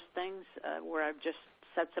to post things where I've just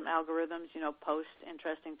set some algorithms, post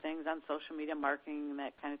interesting things on social media marketing and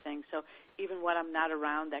that kind of thing. So even when I'm not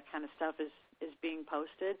around, that kind of stuff is being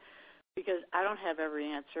posted, because I don't have every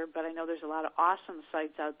answer, but I know there's a lot of awesome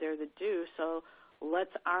sites out there that do. So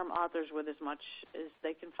let's arm authors with as much as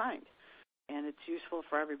they can find, and it's useful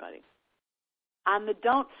for everybody. On the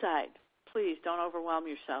don't side, please don't overwhelm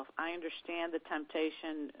yourself. I understand the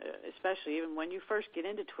temptation, especially even when you first get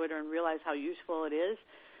into Twitter and realize how useful it is.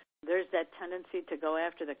 There's that tendency to go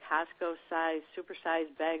after the Costco-sized,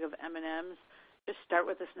 super-sized bag of M&Ms. Just start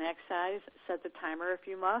with the snack size. Set the timer if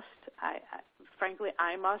you must. Frankly,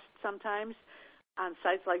 I must sometimes on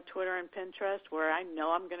sites like Twitter and Pinterest, where I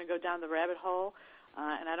know I'm going to go down the rabbit hole,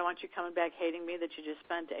 and I don't want you coming back hating me that you just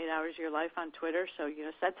spent 8 hours of your life on Twitter. So,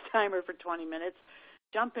 set the timer for 20 minutes.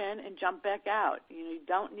 Jump in and jump back out. You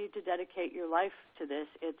don't need to dedicate your life to this.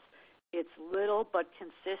 It's little but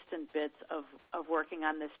consistent bits of working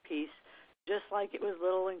on this piece, just like it was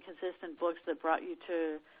little and consistent books that brought you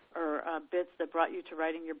to, or bits that brought you to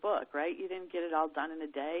writing your book, right? You didn't get it all done in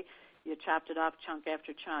a day. You chopped it off chunk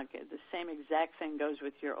after chunk. The same exact thing goes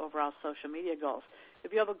with your overall social media goals.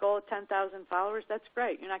 If you have a goal of 10,000 followers, that's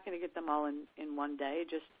great. You're not going to get them all in one day.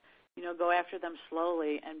 Just, go after them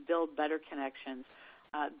slowly and build better connections.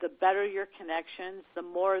 The better your connections, the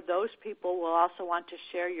more those people will also want to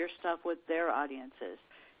share your stuff with their audiences,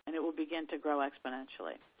 and it will begin to grow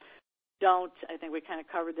exponentially. I think we kind of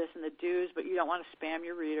covered this in the do's, but you don't want to spam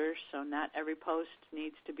your readers, so not every post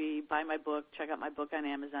needs to be buy my book, check out my book on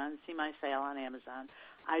Amazon, see my sale on Amazon.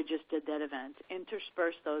 I just did that event.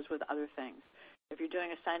 Intersperse those with other things. If you're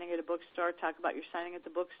doing a signing at a bookstore, talk about your signing at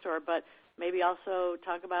the bookstore, but maybe also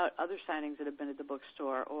talk about other signings that have been at the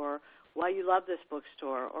bookstore, or why you love this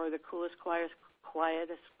bookstore, or the coolest,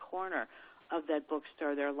 quietest corner of that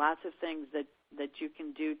bookstore. There are lots of things that you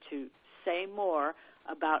can do to say more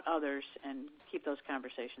about others and keep those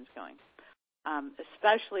conversations going.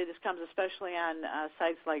 This comes especially on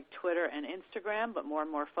sites like Twitter and Instagram, but more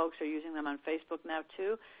and more folks are using them on Facebook now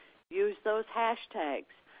too. Use those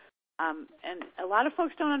hashtags. And a lot of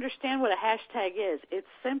folks don't understand what a hashtag is. It's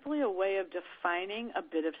simply a way of defining a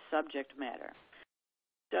bit of subject matter.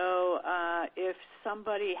 So if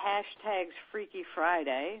somebody hashtags Freaky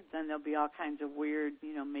Friday, then there'll be all kinds of weird,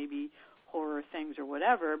 maybe horror things or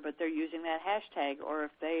whatever, but they're using that hashtag. Or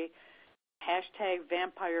if they hashtag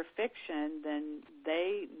vampire fiction, then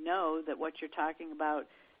they know that what you're talking about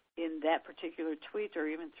in that particular tweet or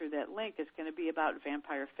even through that link is going to be about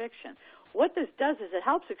vampire fiction. What this does is it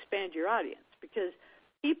helps expand your audience, because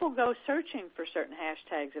people go searching for certain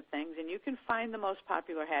hashtags of things, and you can find the most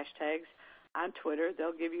popular hashtags on Twitter.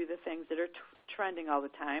 They'll give you the things that are trending all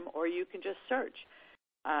the time, or you can just search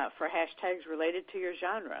for hashtags related to your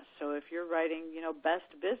genre. So if you're writing,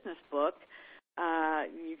 best business book,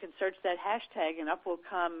 you can search that hashtag, and up will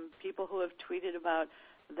come people who have tweeted about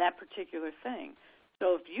that particular thing.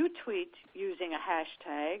 So if you tweet using a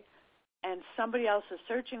hashtag and somebody else is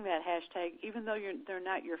searching that hashtag, even though they're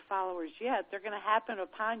not your followers yet, they're going to happen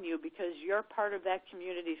upon you because you're part of that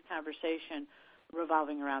community's conversation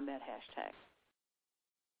revolving around that hashtag.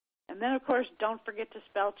 And then, of course, don't forget to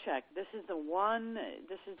spell check. There's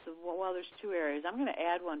two areas. I'm going to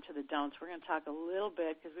add one to the don'ts. We're going to talk a little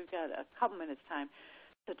bit, because we've got a couple minutes time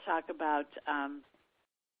to talk about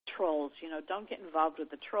trolls. Don't get involved with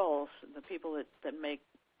the trolls, the people that make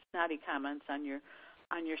snotty comments on your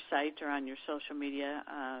site or on your social media.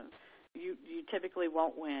 You typically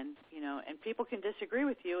won't win, and people can disagree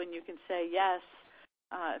with you, and you can say, yes,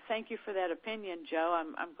 thank you for that opinion, Joe.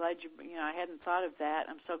 I'm glad I hadn't thought of that.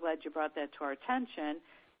 I'm so glad you brought that to our attention.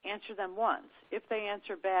 Answer them once. If they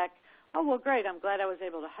answer back, oh, well, great, I'm glad I was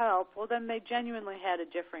able to help, well, then they genuinely had a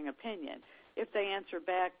differing opinion. If they answer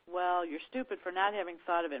back, well, you're stupid for not having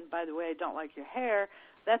thought of it, and by the way, I don't like your hair,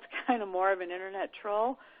 that's kind of more of an internet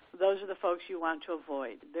troll. Those are the folks you want to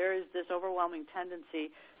avoid. There is this overwhelming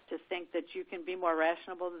tendency to think that you can be more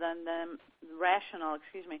rational than them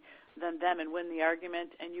and win the argument,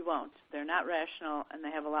 and you won't. They're not rational, and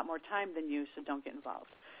they have a lot more time than you, so don't get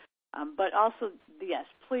involved. But also, yes,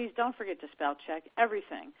 please don't forget to spell check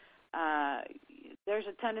everything. There's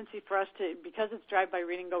a tendency for us to, because it's drive-by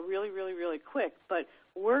reading, go really, really, really quick, but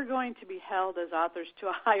we're going to be held as authors to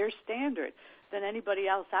a higher standard than anybody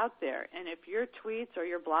else out there. And if your tweets or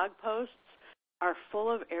your blog posts are full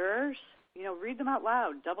of errors, read them out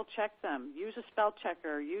loud, double-check them, use a spell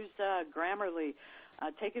checker, use Grammarly,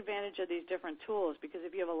 take advantage of these different tools, because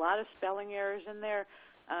if you have a lot of spelling errors in there,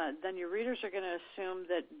 then your readers are going to assume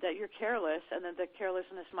that you're careless, and that the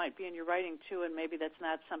carelessness might be in your writing too, and maybe that's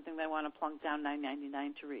not something they want to plunk down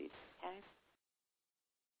 $9.99 to read. Okay?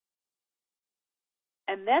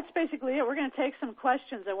 And that's basically it. We're going to take some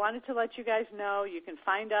questions. I wanted to let you guys know you can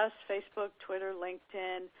find us, Facebook, Twitter,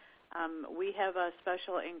 LinkedIn. We have a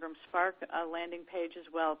special IngramSpark landing page as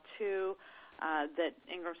well, too, that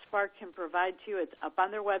IngramSpark can provide to you. It's up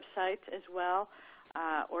on their website as well.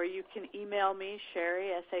 Or you can email me,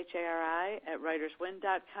 Sherry, S-H-A-R-I,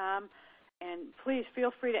 @writerswin.com. And please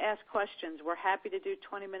feel free to ask questions. We're happy to do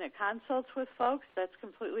 20-minute consults with folks. That's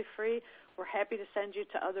completely free. We're happy to send you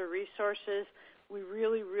to other resources. We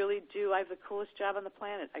really, really do. I have the coolest job on the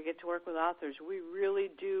planet. I get to work with authors. We really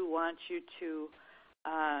do want you to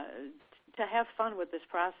have fun with this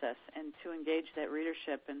process and to engage that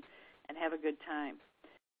readership and have a good time.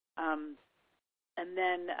 And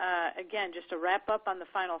then, again, just to wrap up on the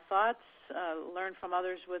final thoughts, learn from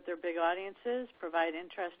others with their big audiences, provide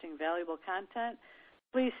interesting, valuable content.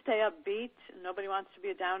 Please stay upbeat. Nobody wants to be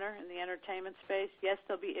a downer in the entertainment space. Yes,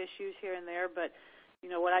 there'll be issues here and there, but,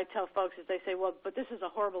 what I tell folks is they say, well, but this is a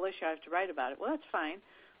horrible issue. I have to write about it. Well, that's fine.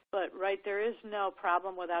 But, there is no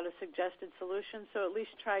problem without a suggested solution, so at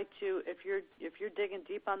least try to, if you're digging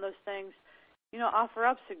deep on those things, offer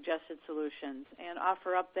up suggested solutions and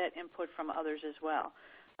offer up that input from others as well.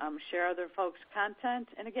 Share other folks' content,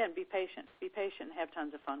 and again, be patient. Be patient and have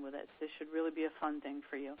tons of fun with it. This should really be a fun thing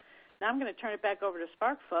for you. Now I'm going to turn it back over to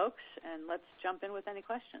Spark folks, and let's jump in with any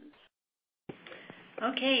questions.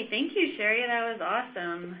 Okay, thank you, Sherry. That was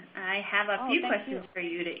awesome. I have a few questions for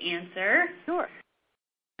you to answer. Sure.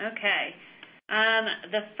 Okay.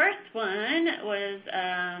 The first one was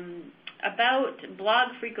about blog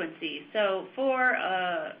frequency. So for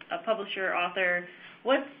a publisher, author,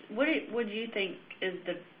 what would you think is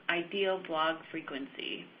the ideal blog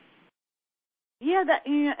frequency? Yeah,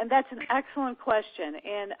 and that's an excellent question.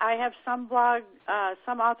 And I have some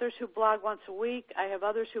authors who blog once a week. I have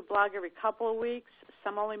others who blog every couple of weeks.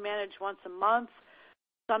 Some only manage once a month.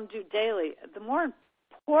 Some do daily. The more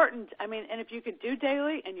important, and if you could do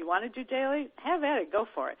daily and you want to do daily, have at it. Go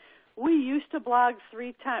for it. We used to blog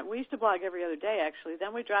 3 times. We used to blog every other day, actually.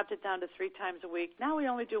 Then we dropped it down to 3 times a week. Now we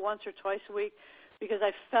only do once or twice a week because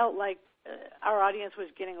I felt like our audience was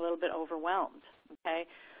getting a little bit overwhelmed. Okay,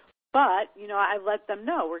 but I let them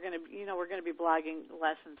know we're going to be blogging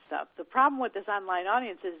less and stuff. The problem with this online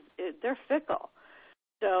audience is they're fickle.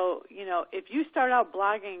 So if you start out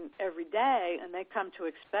blogging every day and they come to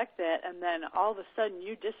expect that, and then all of a sudden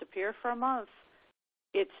you disappear for a month,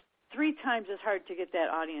 it's 3 times as hard to get that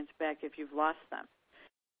audience back if you've lost them.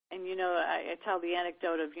 And I tell the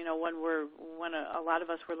anecdote of when a lot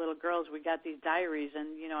of us were little girls, we got these diaries,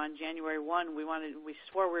 and on January 1 we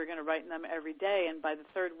swore we were going to write them every day, and by the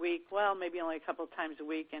 3rd week, well, maybe only a couple of times a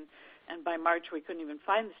week, and by March we couldn't even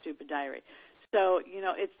find the stupid diary. So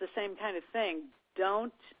it's the same kind of thing.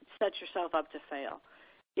 Don't set yourself up to fail.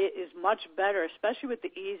 It is much better, especially with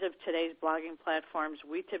the ease of today's blogging platforms.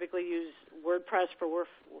 We typically use WordPress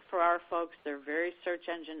for our folks. They're very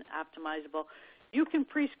search engine optimizable. You can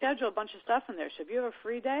pre-schedule a bunch of stuff in there. So if you have a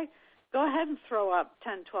free day, go ahead and throw up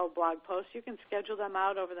 10, 12 blog posts. You can schedule them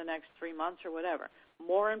out over the next 3 months or whatever.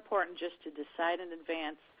 More important just to decide in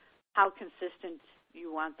advance how consistent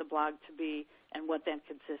you want the blog to be and what that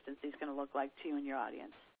consistency is going to look like to you and your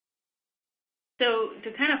audience. So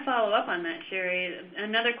to kind of follow up on that, Sherry,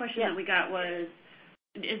 another question that we got was,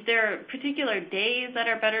 is there particular days that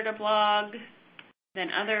are better to blog than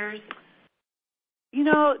others?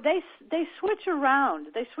 They switch around.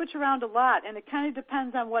 They switch around a lot, and it kind of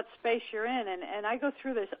depends on what space you're in. And I go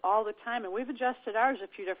through this all the time, and we've adjusted ours a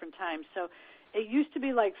few different times. So it used to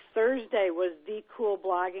be like Thursday was the cool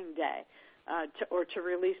blogging day to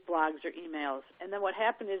release blogs or emails. And then what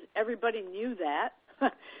happened is everybody knew that.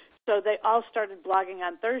 So they all started blogging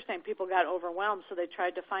on Thursday, and people got overwhelmed, so they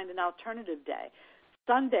tried to find an alternative day.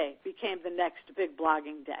 Sunday became the next big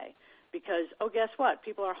blogging day because, oh, guess what?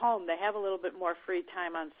 People are home. They have a little bit more free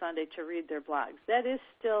time on Sunday to read their blogs. That is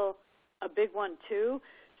still a big one, too.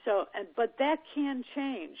 So, but that can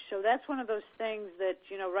change. So that's one of those things that,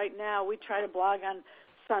 right now we try to blog on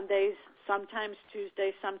Sundays, sometimes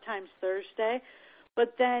Tuesday, sometimes Thursday.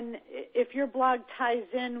 But then if your blog ties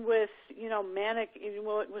in with,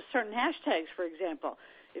 with certain hashtags, for example,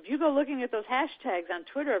 if you go looking at those hashtags on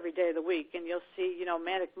Twitter every day of the week and you'll see,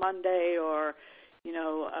 Manic Monday or, 2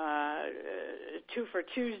 for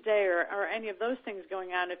Tuesday or any of those things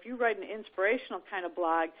going on, if you write an inspirational kind of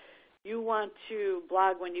blog, you want to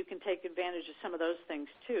blog when you can take advantage of some of those things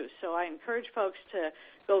too. So I encourage folks to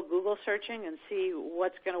go Google searching and see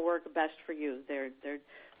what's going to work best for you.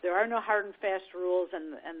 There are no hard and fast rules,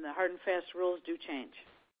 and the hard and fast rules do change.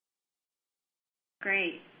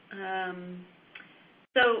 Great.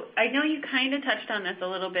 So I know you kind of touched on this a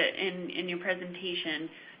little bit in your presentation.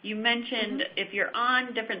 You mentioned if you're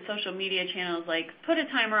on different social media channels, like put a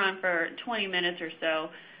timer on for 20 minutes or so.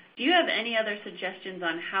 Do you have any other suggestions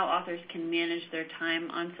on how authors can manage their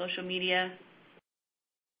time on social media?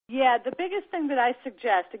 Yeah, the biggest thing that I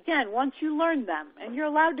suggest, again, once you learn them, and you're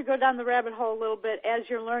allowed to go down the rabbit hole a little bit as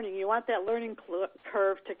you're learning, you want that learning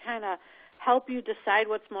curve to kind of help you decide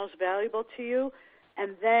what's most valuable to you.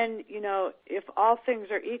 And then, if all things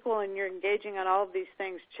are equal and you're engaging on all of these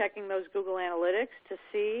things, checking those Google Analytics to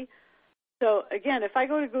see. So, again, if I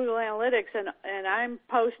go to Google Analytics and I'm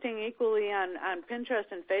posting equally on Pinterest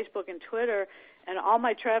and Facebook and Twitter, and all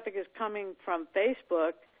my traffic is coming from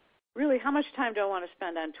Facebook, really, how much time do I want to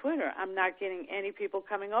spend on Twitter? I'm not getting any people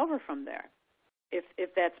coming over from there,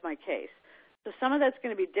 if that's my case. So some of that's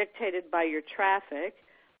going to be dictated by your traffic.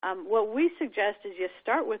 What we suggest is you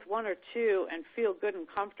start with one or two and feel good and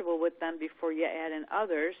comfortable with them before you add in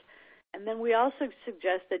others. And then we also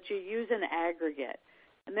suggest that you use an aggregate.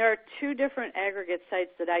 And there are two different aggregate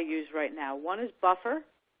sites that I use right now. One is Buffer,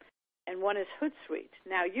 and one is Hootsuite.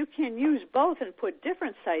 Now, you can use both and put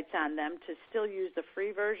different sites on them to still use the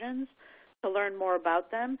free versions to learn more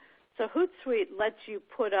about them. So Hootsuite lets you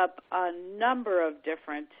put up a number of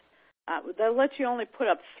different, they'll let you only put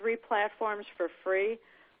up 3 platforms for free,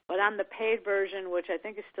 but on the paid version, which I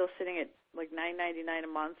think is still sitting at like $9.99 a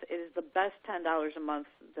month, it is the best $10 a month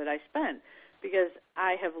that I spend because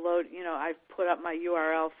I have I've put up my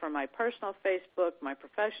URL for my personal Facebook, my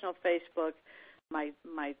professional Facebook, my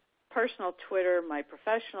personal Twitter, my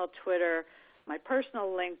professional Twitter, my personal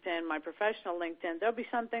LinkedIn, my professional LinkedIn. There'll be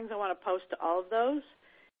some things I want to post to all of those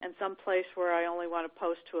and some place where I only want to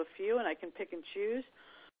post to a few and I can pick and choose.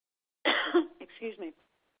 Excuse me.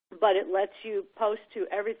 But it lets you post to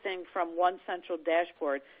everything from one central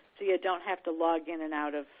dashboard so you don't have to log in and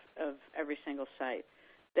out of every single site.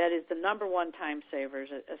 That is the number one time saver,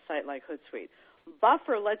 a site like Hootsuite.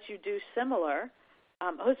 Buffer lets you do similar.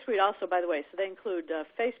 Hootsuite also, by the way, so they include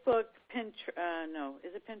Facebook, is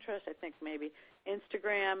it Pinterest? I think maybe.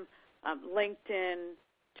 Instagram, LinkedIn,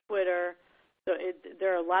 Twitter. So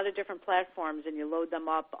there are a lot of different platforms, and you load them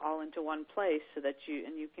up all into one place so that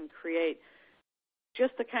you can create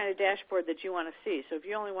just the kind of dashboard that you want to see. So if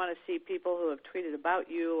you only want to see people who have tweeted about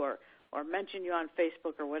you or mention you on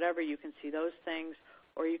Facebook or whatever, you can see those things,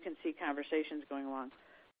 or you can see conversations going along.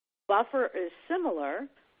 Buffer is similar.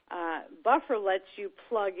 Buffer lets you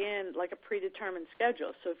plug in like a predetermined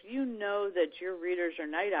schedule. So if you know that your readers are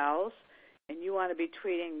night owls and you want to be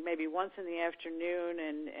tweeting maybe once in the afternoon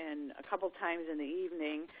and a couple times in the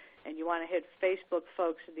evening, and you want to hit Facebook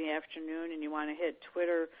folks in the afternoon, and you want to hit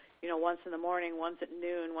Twitter, once in the morning, once at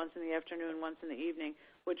noon, once in the afternoon, once in the evening,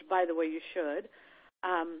 which, by the way, you should.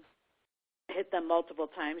 Hit them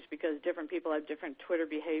multiple times because different people have different Twitter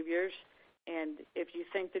behaviors. And if you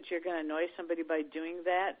think that you're going to annoy somebody by doing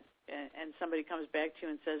that, and somebody comes back to you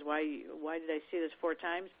and says, why did I see this 4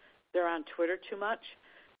 times? They're on Twitter too much.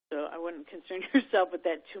 So I wouldn't concern yourself with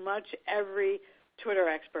that too much. Every Twitter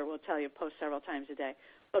expert will tell you post several times a day.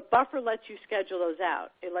 But Buffer lets you schedule those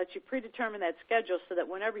out. It lets you predetermine that schedule so that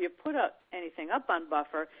whenever you put anything up on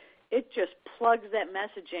Buffer, it just plugs that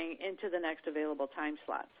messaging into the next available time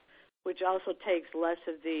slots, which also takes less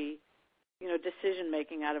of the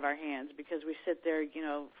decision-making out of our hands because we sit there,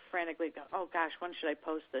 frantically go, oh, gosh, when should I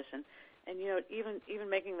post this? And even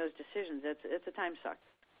making those decisions, it's a time suck.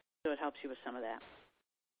 So it helps you with some of that.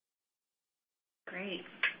 Great.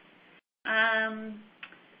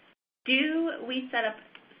 Do we set up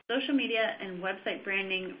social media and website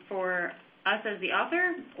branding for us as the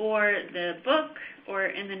author or the book or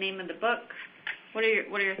in the name of the book? What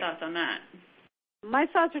are your thoughts on that? My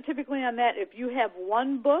thoughts are typically on that. If you have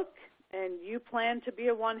one book and you plan to be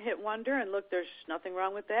a one-hit wonder, and look, there's nothing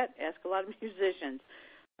wrong with that. Ask a lot of musicians.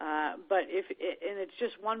 But if it's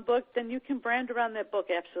just one book, then you can brand around that book,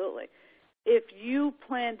 absolutely. If you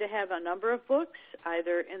plan to have a number of books,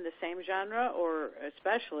 either in the same genre or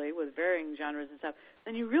especially with varying genres and stuff,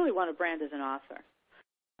 then you really want to brand as an author.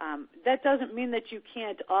 That doesn't mean that you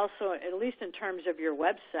can't also, at least in terms of your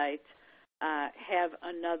website, have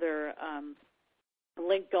another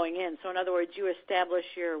link going in. So in other words, you establish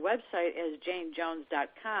your website as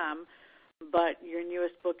janejones.com, but your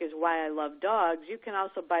newest book is Why I Love Dogs. You can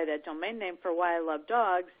also buy that domain name for Why I Love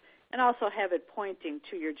Dogs and also have it pointing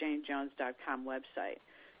to your janejones.com website.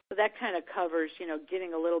 So that kind of covers,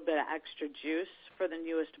 getting a little bit of extra juice for the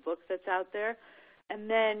newest book that's out there. And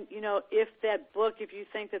then, if that book, if you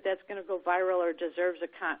think that that's going to go viral or deserves a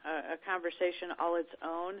conversation all its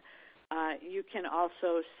own, you can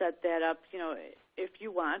also set that up, if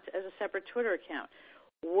you want, as a separate Twitter account.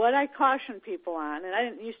 What I caution people on, and I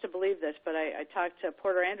didn't used to believe this, but I talked to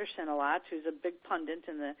Porter Anderson a lot, who's a big pundit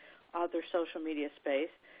in the author social media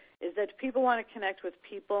space, is that people want to connect with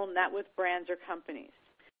people, not with brands or companies.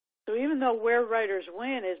 So even though Where Writers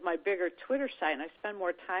Win is my bigger Twitter site, and I spend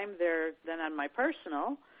more time there than on my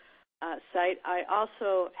personal site, I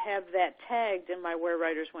also have that tagged in my Where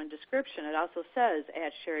Writers Win description. It also says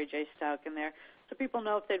 @Sherry J. Stout in there, so people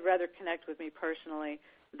know if they'd rather connect with me personally,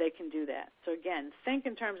 they can do that. So again, think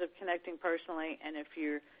in terms of connecting personally, and if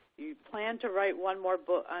you plan to write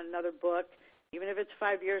another book, even if it's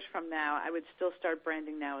 5 years from now, I would still start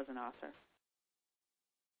branding now as an author.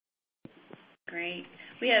 Great.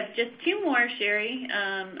 We have just two more, Sherry.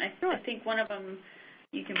 Sure. I think one of them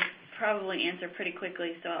you can probably answer pretty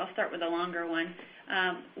quickly, so I'll start with a longer one.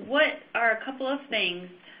 What are a couple of things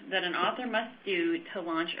that an author must do to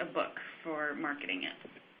launch a book for marketing it?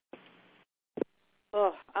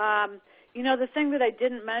 The thing that I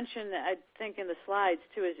didn't mention, I think, in the slides,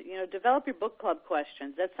 too, is, develop your book club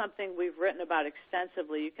questions. That's something we've written about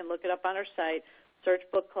extensively. You can look it up on our site, search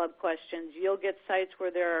book club questions. You'll get sites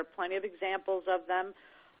where there are plenty of examples of them,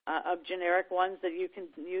 of generic ones that you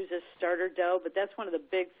can use as starter dough, but that's one of the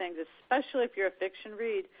big things, especially if you're a fiction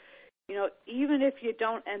read. Even if you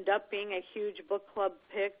don't end up being a huge book club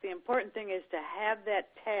pick, the important thing is to have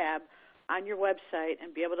that tab on your website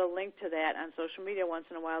and be able to link to that on social media once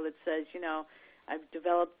in a while that says, I've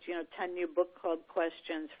developed, 10 new book club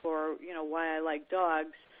questions for, Why I Like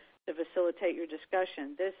Dogs to facilitate your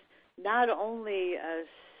discussion. This not only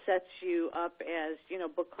sets you up as,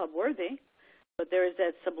 book club worthy, but there is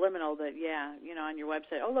that subliminal that, on your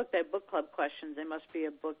website, oh, look, they have book club questions. They must be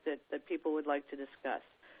a book that people would like to discuss.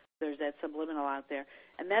 There's that subliminal out there.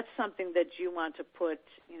 And that's something that you want to put,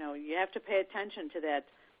 you have to pay attention to that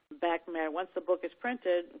back matter. Once the book is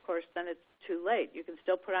printed, of course, then it's too late. You can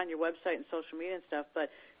still put on your website and social media and stuff,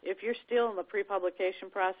 but if you're still in the pre-publication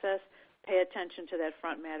process, pay attention to that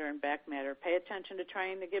front matter and back matter. Pay attention to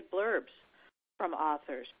trying to get blurbs from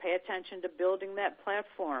authors. Pay attention to building that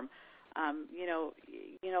platform. A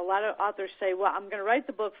lot of authors say, well, I'm going to write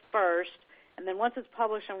the book first, and then once it's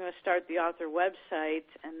published, I'm going to start the author website,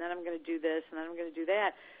 and then I'm going to do this, and then I'm going to do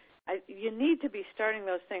that. You need to be starting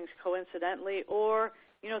those things coincidentally or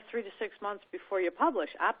 3 to 6 months before you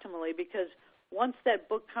publish, optimally, because once that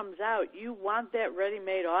book comes out, you want that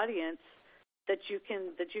ready-made audience that you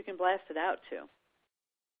can blast it out to.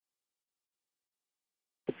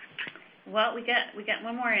 Well, we got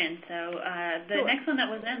one more in. So the Sure. next one that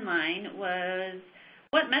was in line was,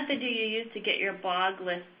 what method do you use to get your blog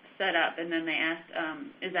list set up? And then they asked,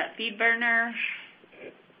 is that FeedBurner?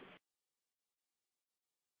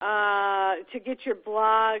 To get your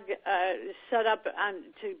blog set up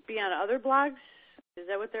to be on other blogs? Is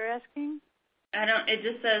that what they're asking? It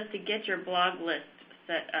just says to get your blog list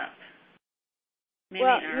set up.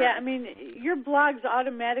 Maybe your blog's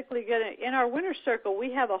automatically going to, in our Winner Circle, we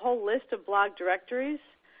have a whole list of blog directories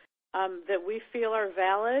that we feel are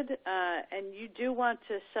valid, and you do want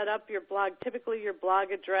to set up your blog, typically your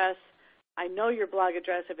blog address. I know your blog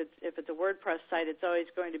address, if it's a WordPress site, it's always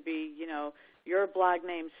going to be, your blog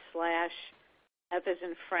name / F as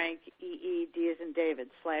in Frank, EE, D as in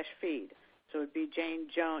David, /feed. So it would be Jane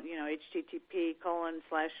Jones,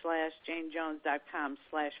 http://janejones.com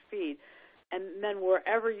 /feed. And then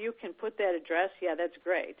wherever you can put that address, that's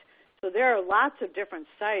great. So there are lots of different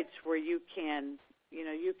sites where you can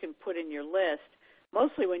put in your list.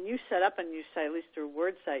 Mostly when you set up a new site, at least through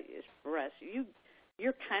WordSite,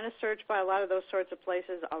 you're kind of searched by a lot of those sorts of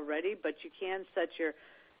places already, but you can set your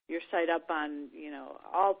site up on,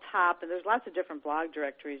 all top, and there's lots of different blog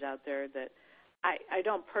directories out there that I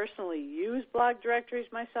don't personally use blog directories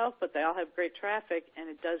myself, but they all have great traffic, and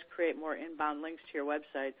it does create more inbound links to your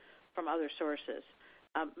website from other sources.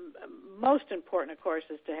 Most important, of course,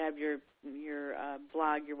 is to have your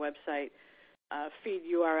blog, your website feed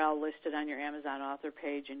URL listed on your Amazon author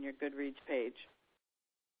page and your Goodreads page.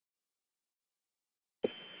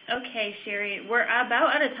 Okay, Sherry, we're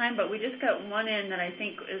about out of time, but we just got one in that I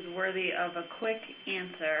think is worthy of a quick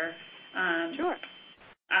answer. Sure.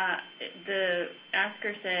 The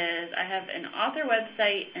asker says, I have an author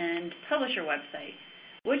website and publisher website.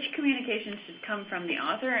 Which communication should come from the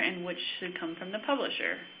author and which should come from the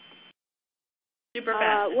publisher? Super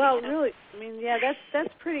fast. Well, really, I mean, yeah,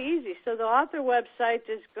 that's pretty easy. So the author website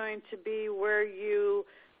is going to be where you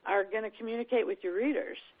are going to communicate with your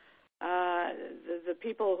readers, the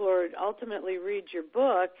people who are ultimately read your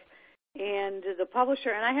book, and the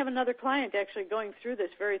publisher. And I have another client actually going through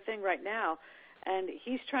this very thing right now, and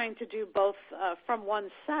he's trying to do both from one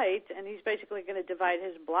site, and he's basically going to divide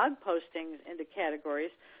his blog postings into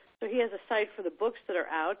categories. So he has a site for the books that are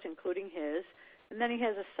out, including his, and then he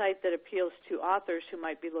has a site that appeals to authors who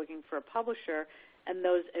might be looking for a publisher, and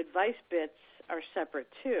those advice bits are separate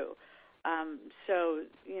too. So,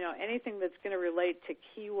 anything that's going to relate to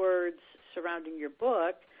keywords surrounding your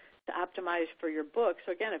book to optimize for your book.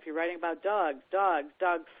 So again, if you're writing about dogs, dog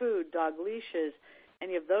food, dog leashes,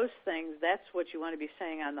 any of those things, that's what you want to be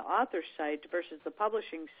saying on the author site versus the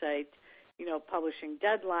publishing site, publishing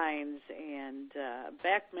deadlines and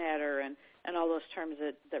back matter and all those terms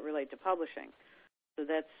that relate to publishing. So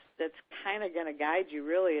that's kind of going to guide you,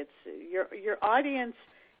 really. It's your audience.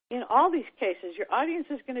 In all these cases, your audience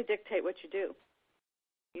is going to dictate what you do.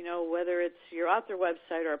 Whether it's your author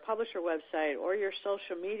website or a publisher website or your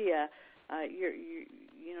social media,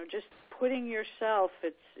 just putting yourself,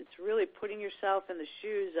 it's really putting yourself in the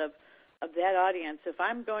shoes of that audience. If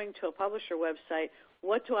I'm going to a publisher website,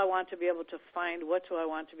 what do I want to be able to find? What do I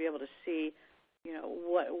want to be able to see?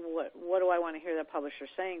 What do I want to hear that publisher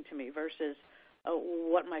saying to me versus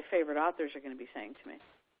what my favorite authors are going to be saying to me?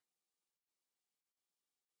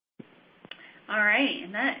 All right,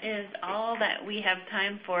 and that is all that we have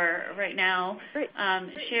time for right now. Great.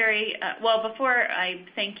 Sherry, before I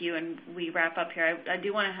thank you and we wrap up here, I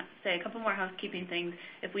do want to say a couple more housekeeping things.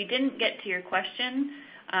 If we didn't get to your question,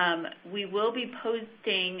 we will be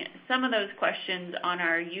posting some of those questions on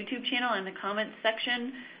our YouTube channel in the comments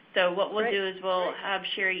section. So what we'll do is we'll have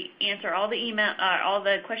Sherry answer all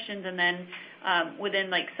the questions, and then within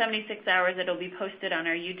 76 hours, it'll be posted on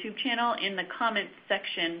our YouTube channel in the comments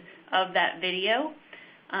section of that video.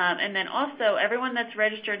 And then also, everyone that's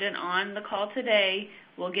registered and on the call today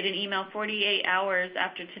will get an email 48 hours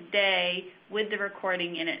after today with the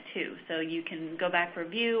recording in it too. So you can go back,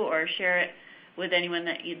 review, or share it with anyone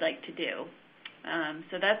that you'd like to do.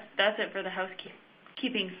 So that's it for the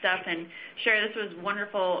housekeeping stuff. And Sherry, this was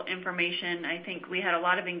wonderful information. I think we had a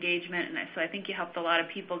lot of engagement, and so I think you helped a lot of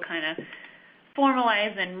people kind of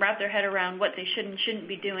formalize and wrap their head around what they should and shouldn't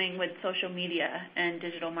be doing with social media and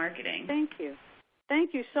digital marketing. Thank you.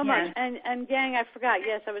 Thank you so much. And gang, I forgot.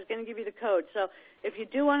 Yes, I was going to give you the code. So if you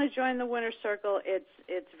do want to join the Winner's Circle,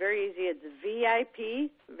 it's very easy. It's VIP,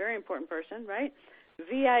 very important person, right?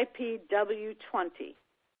 VIPW20.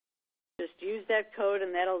 Just use that code,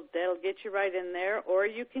 and that'll get you right in there. Or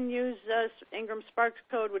you can use IngramSpark's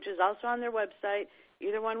code, which is also on their website.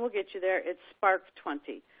 Either one will get you there. It's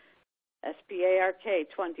SPARK20. SPARK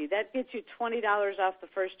 20. That gets you $20 off the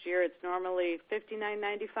first year. It's normally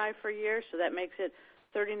 $59.95 for a year, so that makes it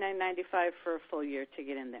 $39.95 for a full year to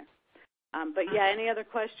get in there. But yeah, any other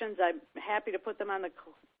questions? I'm happy to put them on the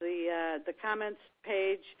comments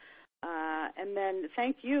page. And then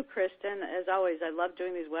thank you, Kristen. As always, I love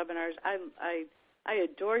doing these webinars. I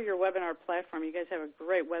adore your webinar platform. You guys have a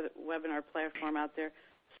great webinar platform out there.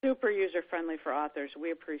 Super user friendly for authors.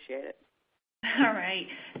 We appreciate it. All right.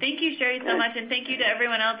 Thank you, Sherry, so much, and thank you to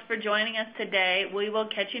everyone else for joining us today. We will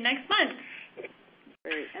catch you next month.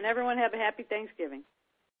 Great. And everyone have a happy Thanksgiving.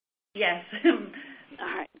 Yes. All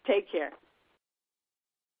right. Take care.